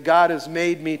masterpiece that God has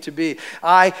made me to be,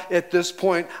 at this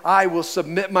point, I will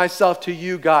submit myself to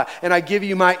you, God, and I give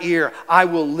you my ear. I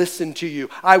will listen to you.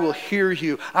 I will hear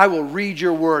you. I will read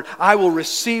your word. I will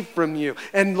receive from you.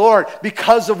 And Lord,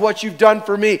 because of what you've done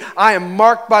for me, I am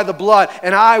marked by the blood,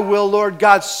 and I will, Lord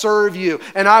God, serve you,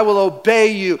 and I will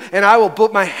obey you, and I will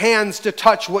put my hands to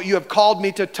touch what you have called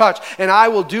me to touch, and I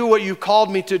will do what you've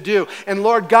called me to do. And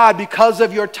Lord God, because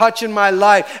of your touch in my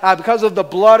life, because of the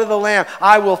blood of the Lamb,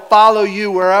 I will follow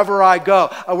you wherever I go,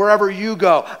 wherever you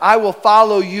go. I will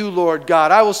follow you, Lord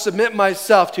God. I will submit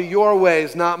myself to your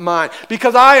ways, not mine,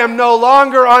 because I am no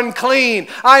longer unclean.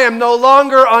 I am no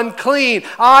longer unclean.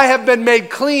 I have been made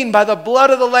clean by the blood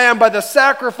of the Lamb, by the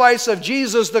sacrifice of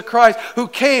Jesus the Christ, who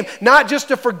came not just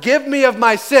to forgive me of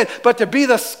my sin, but to be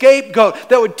the scapegoat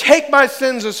that would take my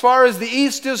sins as far as the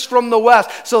east is from the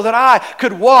west, so that I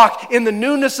could walk in the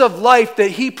newness of life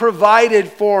that He provided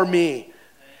for me.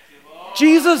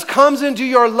 Jesus comes into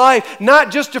your life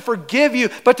not just to forgive you,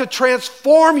 but to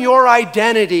transform your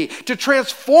identity, to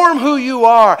transform who you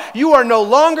are. You are no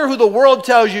longer who the world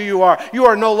tells you you are. You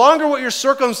are no longer what your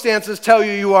circumstances tell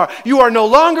you you are. You are no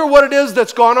longer what it is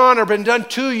that's gone on or been done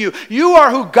to you. You are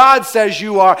who God says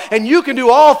you are, and you can do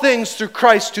all things through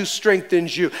Christ who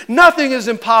strengthens you. Nothing is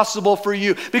impossible for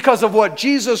you because of what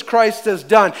Jesus Christ has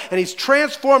done, and He's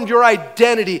transformed your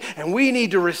identity, and we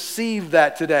need to receive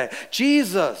that today.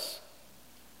 Jesus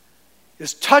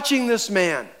is touching this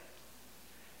man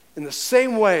in the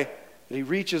same way that He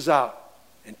reaches out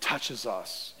and touches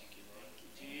us.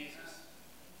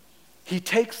 He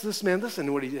takes this man, listen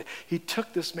to what He did. He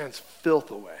took this man's filth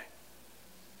away.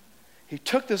 He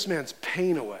took this man's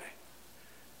pain away.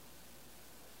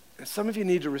 And some of you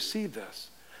need to receive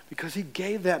this because He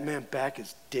gave that man back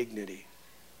his dignity.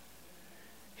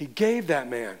 He gave that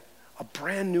man a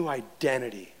brand new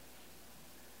identity,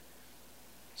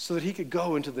 so that he could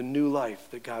go into the new life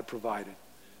that God provided.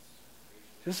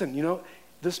 Listen, you know,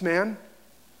 this man,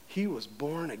 he was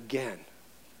born again.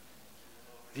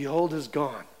 The old is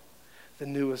gone. The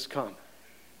new has come.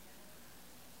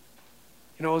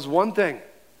 You know, it was one thing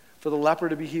for the leper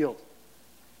to be healed.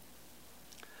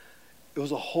 It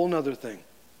was a whole nother thing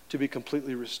to be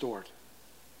completely restored.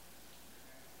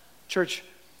 Church,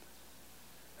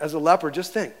 as a leper,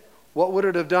 just think. What would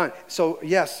it have done? So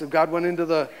yes, if God went into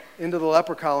the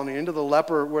leper colony, into the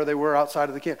leper where they were outside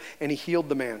of the camp, and He healed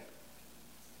the man.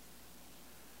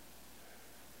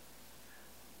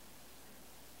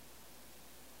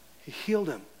 He healed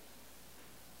him.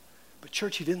 But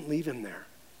church, He didn't leave him there.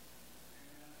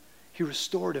 He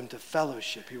restored him to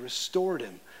fellowship. He restored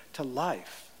him to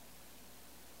life.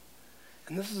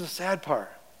 And this is the sad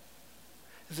part,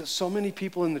 is that so many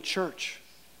people in the church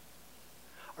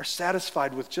are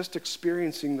satisfied with just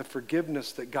experiencing the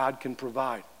forgiveness that God can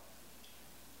provide.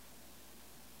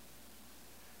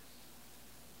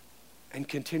 and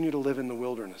continue to live in the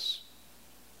wilderness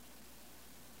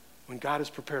when God has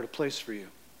prepared a place for you?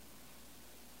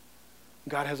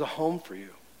 God has a home for you.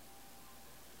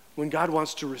 When God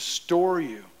wants to restore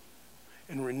you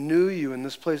and renew you in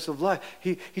this place of life.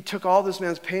 He took all this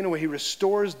man's pain away. He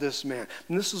restores this man.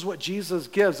 And this is what Jesus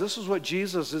gives. This is what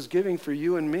Jesus is giving for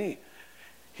you and me.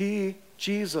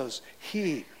 Jesus,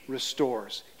 He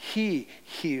restores. He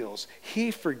heals.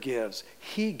 He forgives.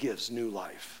 He gives new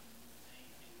life.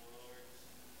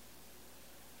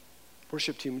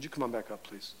 Worship team, would you come on back up,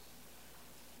 please?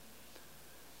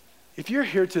 If you're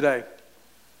here today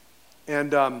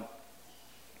and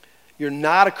you're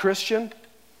not a Christian,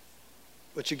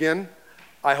 which again,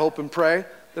 I hope and pray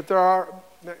that there are,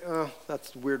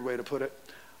 that's a weird way to put it.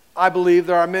 I believe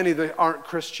there are many that aren't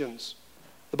Christians.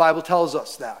 The Bible tells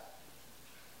us that.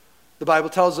 The Bible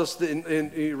tells us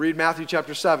that you read Matthew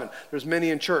chapter 7, there's many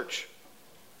in church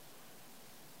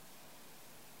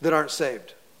that aren't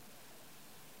saved,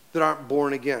 that aren't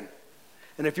born again.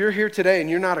 And if you're here today and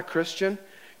you're not a Christian,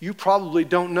 you probably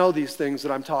don't know these things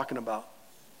that I'm talking about.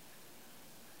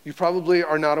 You probably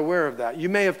are not aware of that. You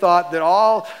may have thought that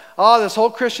this whole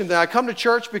Christian thing, I come to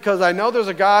church because I know there's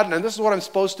a God and this is what I'm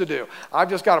supposed to do. I've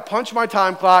just got to punch my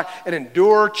time clock and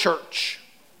endure church.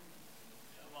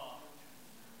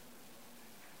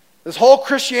 This whole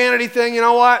Christianity thing, you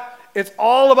know what? It's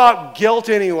all about guilt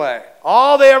anyway.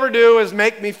 All they ever do is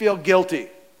make me feel guilty.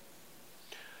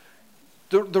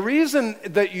 The reason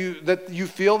that you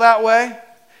feel that way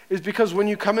is because when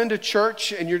you come into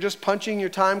church and you're just punching your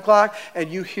time clock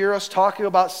and you hear us talking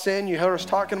about sin, you hear us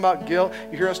talking about guilt,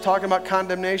 you hear us talking about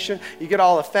condemnation, you get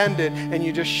all offended and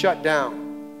you just shut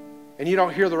down. And you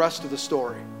don't hear the rest of the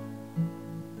story.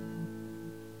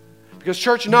 Because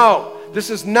church, no, this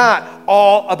is not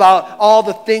all about all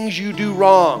the things you do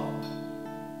wrong.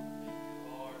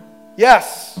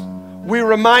 Yes, we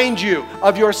remind you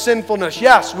of your sinfulness.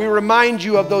 Yes, we remind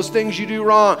you of those things you do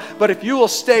wrong. But if you will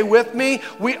stay with me,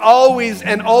 we always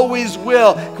and always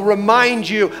will remind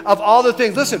you of all the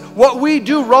things. Listen, what we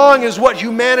do wrong is what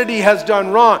humanity has done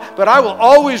wrong. But I will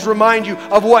always remind you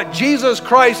of what Jesus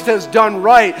Christ has done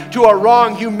right to a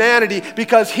wrong humanity,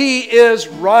 because He is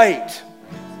right.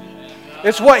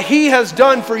 It's what He has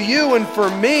done for you and for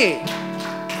me.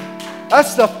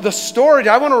 That's the story.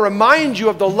 I want to remind you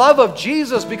of the love of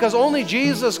Jesus, because only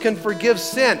Jesus can forgive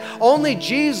sin. Only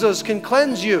Jesus can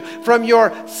cleanse you from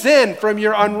your sin, from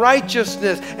your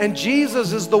unrighteousness. And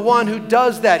Jesus is the one who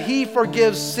does that. He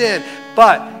forgives sin,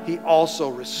 but He also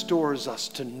restores us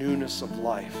to newness of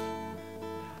life,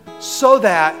 so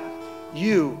that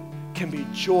you can be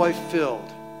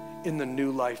joy-filled in the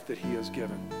new life that He has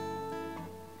given.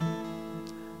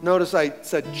 Notice I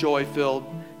said joy-filled.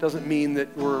 Doesn't mean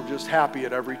that we're just happy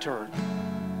at every turn.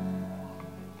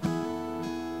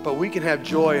 But we can have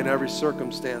joy in every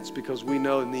circumstance, because we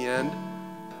know in the end,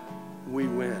 we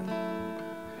win.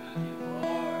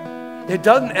 It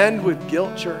doesn't end with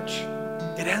guilt, church.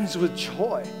 It ends with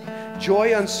joy.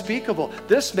 Joy unspeakable.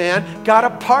 This man got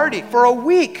a party for a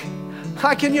week.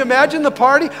 Can you imagine the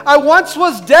party? I once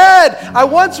was dead. I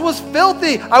once was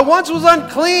filthy. I once was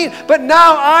unclean. But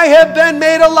now I have been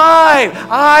made alive.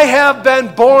 I have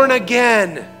been born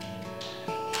again.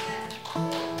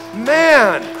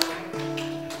 Man.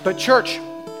 But church,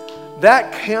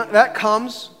 that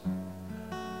comes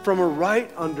from a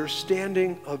right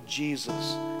understanding of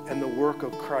Jesus and the work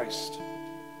of Christ.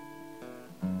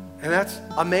 And that's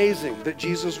amazing that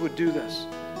Jesus would do this.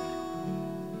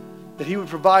 That He would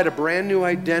provide a brand new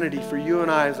identity for you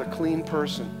and I as a clean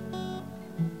person.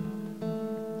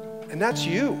 And that's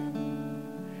you.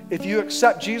 If you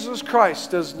accept Jesus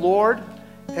Christ as Lord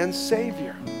and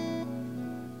Savior.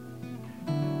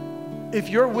 If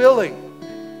you're willing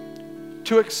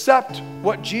to accept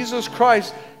what Jesus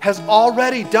Christ has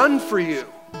already done for you.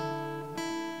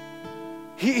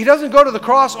 He doesn't go to the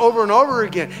cross over and over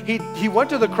again. He went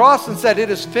to the cross and said,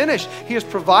 it is finished. He has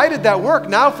provided that work.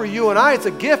 Now for you and I, it's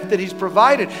a gift that He's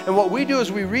provided. And what we do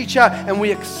is we reach out and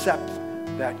we accept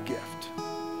that gift.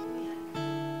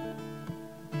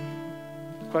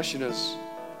 The question is,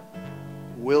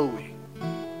 will we?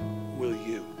 Will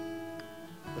you?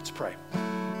 Let's pray.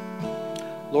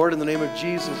 Lord, in the name of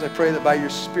Jesus, I pray that by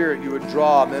your Spirit you would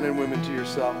draw men and women to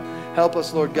yourself. Help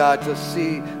us, Lord God, to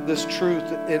see this truth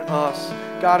in us.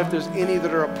 God, if there's any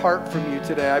that are apart from you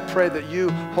today, I pray that you,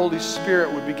 Holy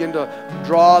Spirit, would begin to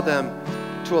draw them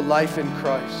to a life in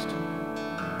Christ.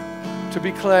 To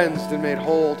be cleansed and made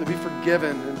whole, to be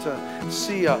forgiven, and to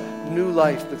see a new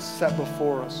life that's set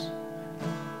before us.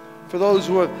 For those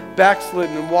who have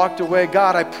backslidden and walked away,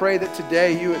 God, I pray that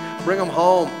today you would bring them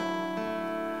home.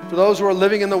 For those who are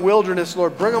living in the wilderness,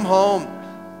 Lord, bring them home.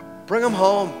 Bring them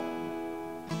home.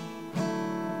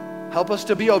 Help us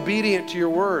to be obedient to your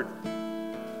word.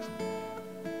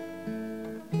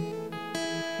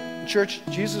 In church,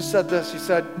 Jesus said this. He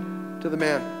said to the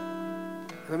man,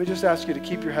 let me just ask you to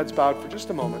keep your heads bowed for just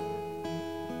a moment.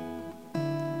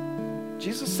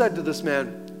 Jesus said to this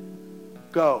man,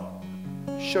 go,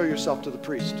 show yourself to the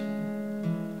priest.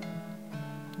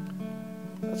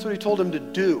 That's what he told him to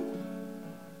do.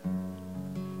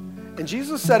 And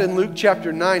Jesus said in Luke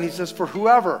chapter 9, he says, for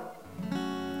whoever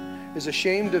is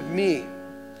ashamed of me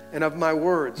and of my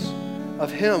words, of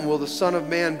him will the Son of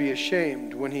Man be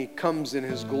ashamed when he comes in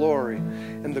his glory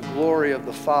and the glory of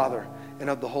the Father and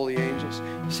of the holy angels.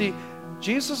 See,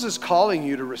 Jesus is calling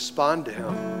you to respond to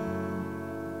him.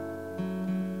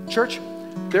 Church,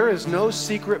 there is no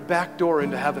secret back door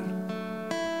into heaven.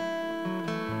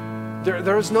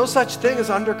 There is no such thing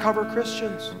as undercover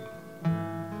Christians.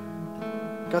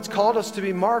 God's called us to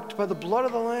be marked by the blood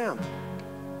of the Lamb.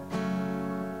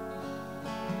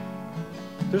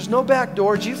 There's no back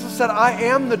door. Jesus said, I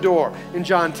am the door in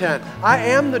John 10. I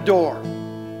am the door.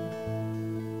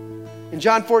 In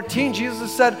John 14,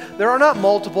 Jesus said, there are not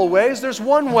multiple ways, there's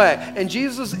one way. And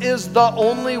Jesus is the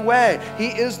only way. He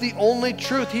is the only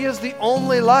truth. He is the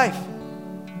only life.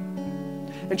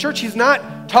 And church, he's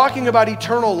not talking about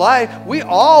eternal life. We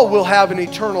all will have an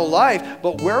eternal life,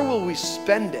 but where will we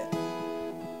spend it?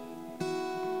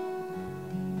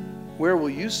 Where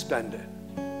will you spend it?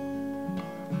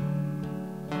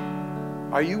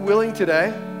 Are you willing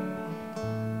today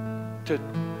to,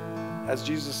 as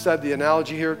Jesus said, the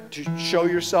analogy here, to show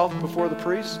yourself before the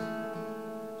priest?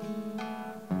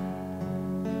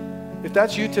 If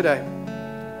that's you today,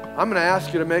 I'm going to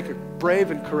ask you to make a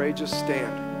brave and courageous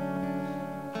stand.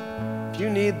 If you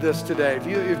need this today,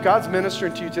 if God's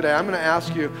ministering to you today, I'm going to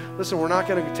ask you, listen, we're not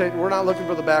looking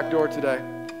for the back door today.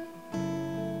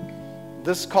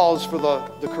 This call is for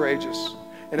the courageous.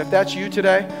 And if that's you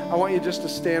today, I want you just to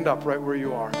stand up right where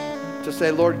you are. To say,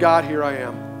 Lord God, here I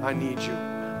am. I need you.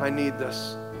 I need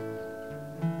this.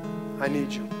 I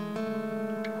need you.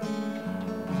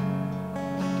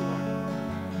 Thank you, Lord.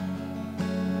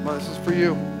 Come on, this is for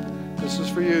you. This is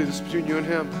for you. This is between you and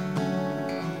him.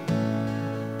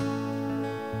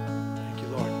 Thank you,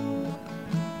 Lord.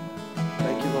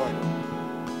 Thank you, Lord.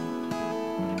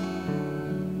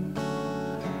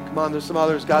 Come on, there's some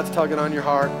others. God's tugging on your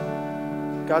heart.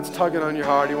 God's tugging on your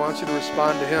heart. He wants you to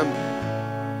respond to him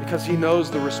because he knows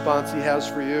the response he has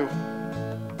for you.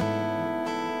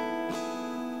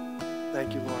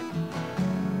 Thank you, Lord.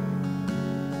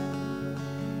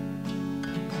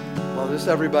 Well, just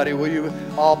everybody, will you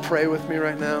all pray with me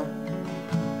right now?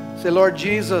 Say, Lord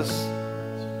Jesus,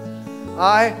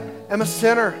 I am a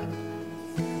sinner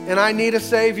and I need a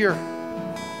Savior.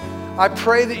 I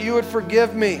pray that you would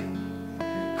forgive me.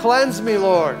 Cleanse me,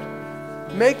 Lord.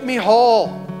 Make me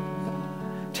whole.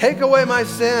 Take away my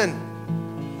sin.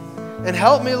 And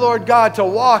help me, Lord God, to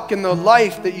walk in the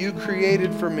life that you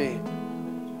created for me.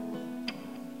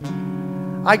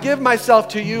 I give myself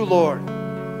to you, Lord.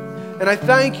 And I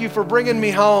thank you for bringing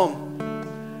me home.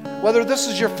 Whether this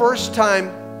is your first time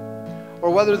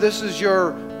or whether this is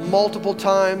your multiple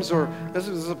times or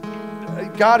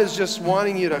God is just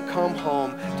wanting you to come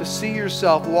home, to see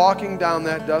yourself walking down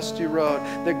that dusty road,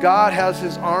 that God has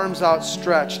his arms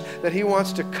outstretched, that he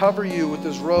wants to cover you with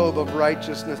his robe of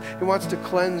righteousness. He wants to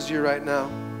cleanse you right now.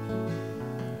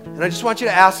 And I just want you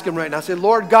to ask him right now. Say,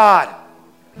 Lord God,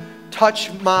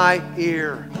 touch my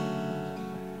ear.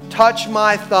 Touch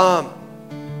my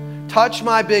thumb. Touch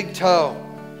my big toe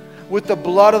with the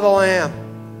blood of the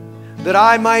Lamb, that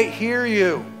I might hear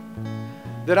you,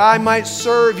 that I might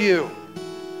serve you,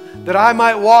 that I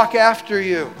might walk after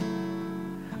you.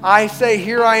 I say,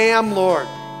 here I am, Lord.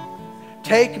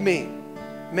 Take me,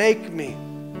 make me,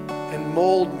 and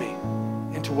mold me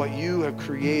into what you have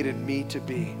created me to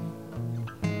be.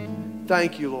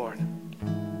 Thank you, Lord.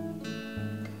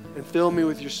 And fill me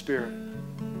with your Spirit.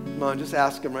 Come on, just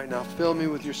ask him right now. Fill me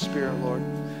with your Spirit, Lord.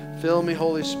 Fill me,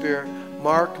 Holy Spirit.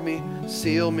 Mark me,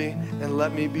 seal me, and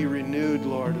let me be renewed,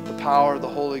 Lord, with the power of the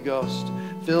Holy Ghost.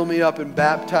 Fill me up and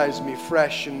baptize me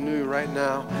fresh and new right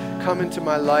now. Come into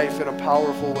my life in a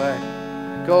powerful way.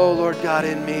 Go, Lord God,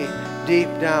 in me, deep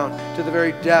down to the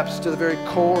very depths, to the very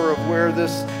core of where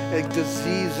this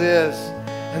disease is.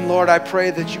 And Lord, I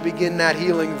pray that you begin that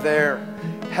healing there.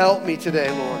 Help me today,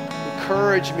 Lord.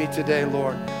 Encourage me today,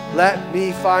 Lord. Let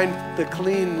me find the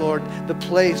clean, Lord, the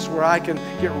place where I can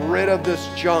get rid of this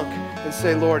junk and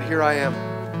say, Lord, here I am.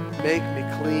 Make me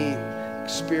clean,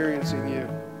 experiencing you.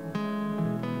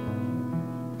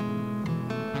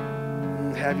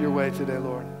 Have your way today,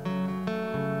 Lord.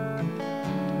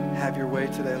 Have your way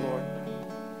today, Lord.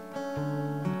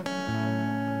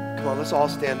 Come on, let's all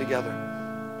stand together.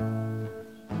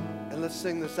 And let's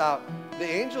sing this out. The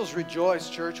angels rejoice,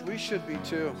 church. We should be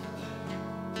too.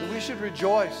 We should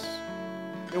rejoice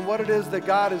in what it is that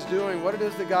God is doing, what it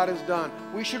is that God has done.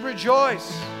 We should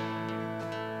rejoice.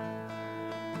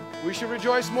 We should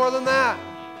rejoice more than that.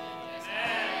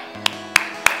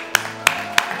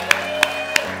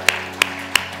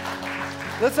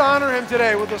 Let's honor him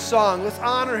today with a song. Let's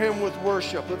honor him with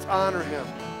worship. Let's honor him.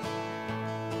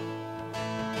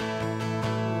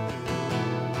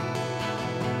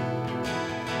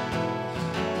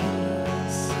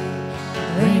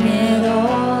 Bring it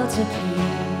all to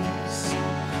peace.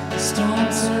 The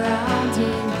storm surrounding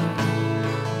me,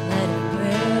 let it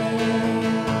break.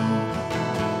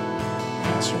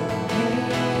 At your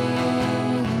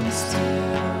name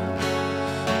still,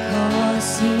 call the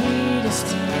sea to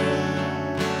still,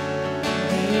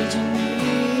 raging me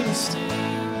to still,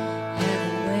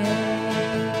 heaven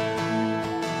wait.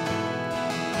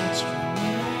 At your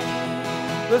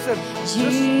name, Listen,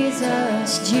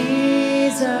 Jesus,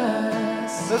 Jesus.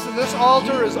 Listen, this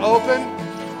altar is open.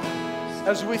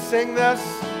 As we sing this,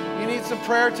 you need some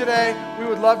prayer today. We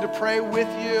would love to pray with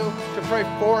you, to pray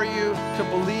for you, to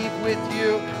believe with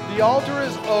you. The altar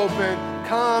is open.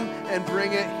 Come and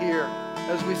bring it here.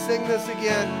 As we sing this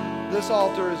again, this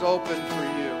altar is open for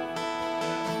you.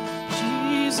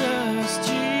 Jesus,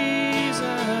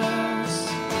 Jesus,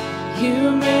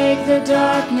 you make the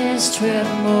darkness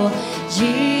tremble.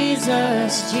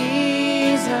 Jesus,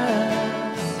 Jesus,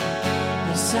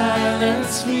 you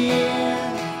silence fear.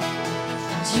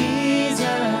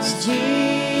 Jesus,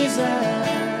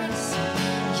 Jesus,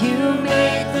 you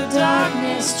make the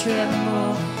darkness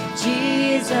tremble.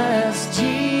 Jesus,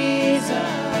 Jesus.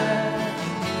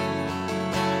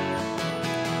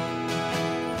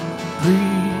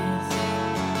 Breathe,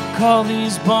 call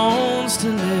these bones to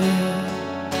live,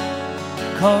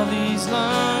 call these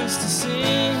lungs to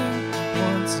sing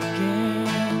once again.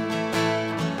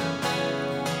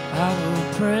 I will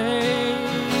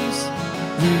praise,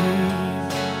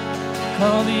 breathe,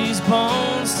 call these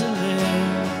bones to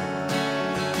live,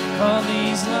 call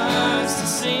these lungs to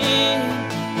sing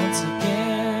once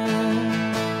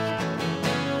again.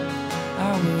 I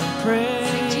will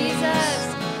praise Jesus,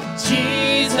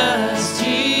 Jesus,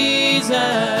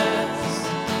 Jesus,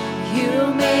 you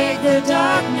make the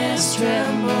darkness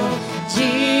tremble.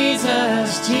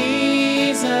 Jesus,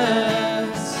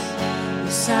 Jesus, you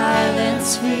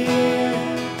silence fear.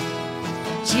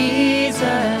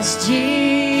 Jesus,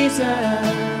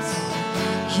 Jesus,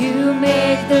 you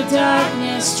make the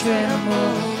darkness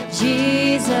tremble.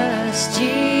 Jesus,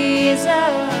 Jesus.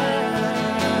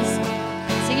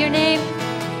 Sing your name.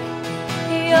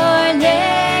 Your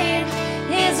name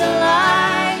is a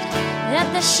light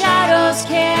that the shadows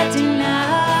can't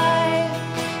deny.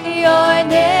 Your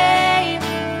name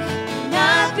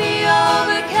cannot be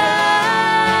overcome.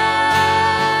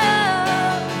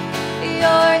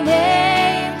 Your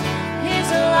name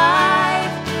is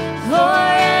alive,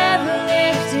 forever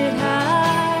lifted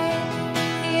high.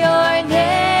 Your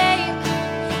name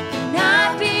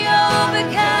cannot be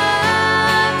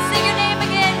overcome. Sing your name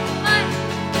again, come on.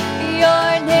 Your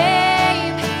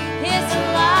name is a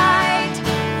light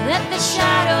that the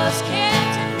shadows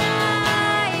can't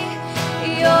deny.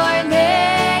 Your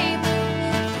name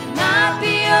cannot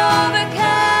be overcome.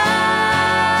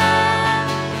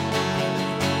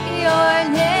 Your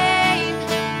name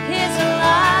is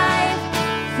alive,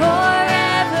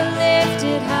 forever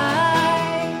lifted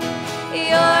high.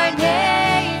 Your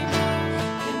name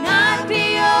cannot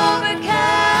be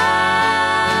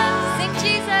overcome. Sing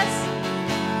Jesus.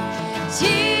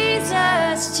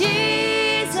 Jesus,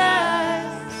 Jesus,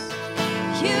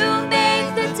 you make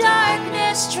the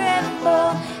darkness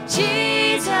tremble.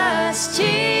 Jesus,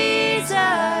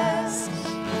 Jesus,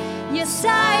 you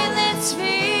silence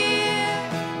fear.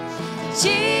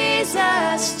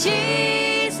 Jesus,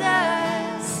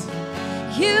 Jesus,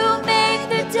 you make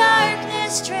the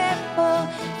darkness tremble.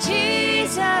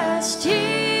 Jesus,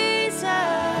 Jesus.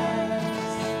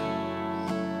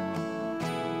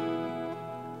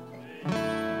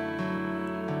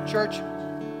 Church,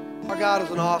 our God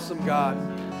is an awesome God.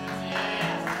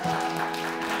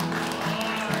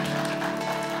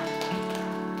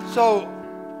 So,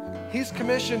 He's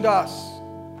commissioned us.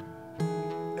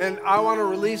 And I want to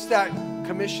release that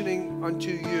commissioning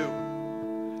unto you.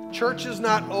 Church is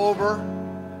not over.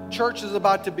 Church is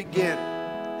about to begin.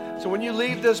 So when you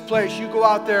leave this place, you go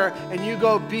out there and you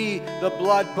go be the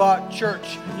blood-bought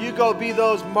church. You go be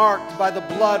those marked by the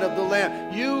blood of the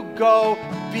Lamb. You go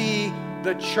be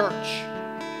the church.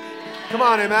 Come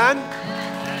on, amen?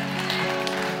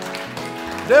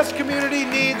 This community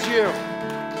needs you.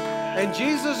 And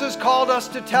Jesus has called us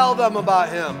to tell them about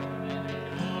him.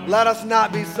 Let us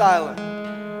not be silent.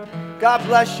 God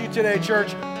bless you today,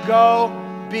 church. Go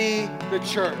be the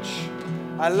church.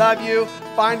 I love you.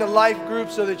 Find a life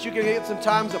group so that you can get some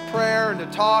times of prayer and to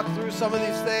talk through some of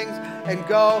these things, and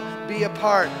go be a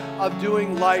part of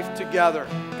doing life together.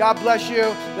 God bless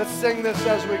you. Let's sing this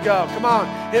as we go. Come on.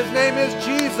 His name is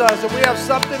Jesus, and we have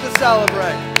something to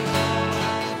celebrate.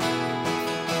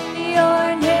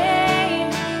 Your name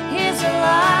is a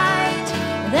light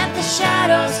that the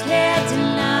shadows can't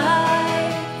deny.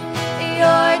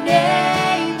 Your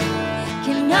name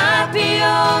cannot be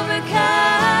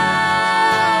overcome.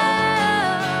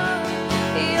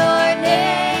 Your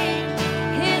name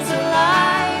is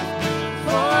alive,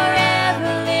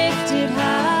 forever lifted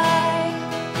high.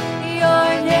 Your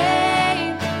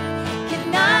name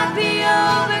cannot be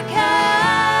overcome.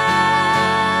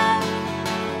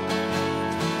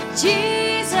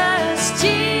 Jesus,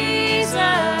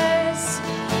 Jesus,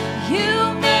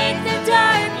 you make the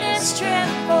darkness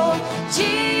tremble.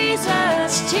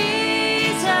 Jesus,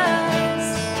 Jesus,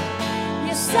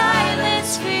 you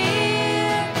silence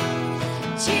fear.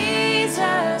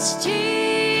 Jesus,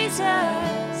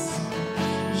 Jesus,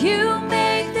 you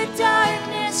make the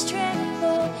darkness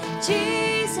tremble.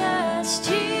 Jesus,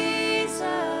 Jesus,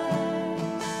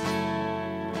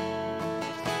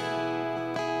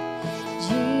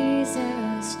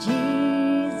 Jesus,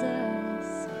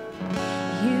 Jesus,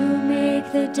 you make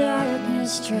the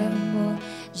darkness tremble.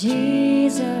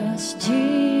 Jesus,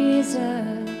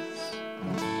 Jesus,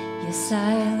 you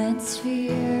silence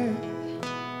fear.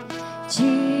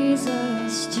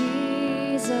 Jesus,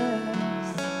 Jesus,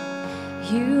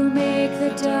 you make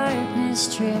the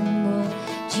darkness tremble.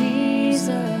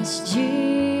 Jesus, Jesus.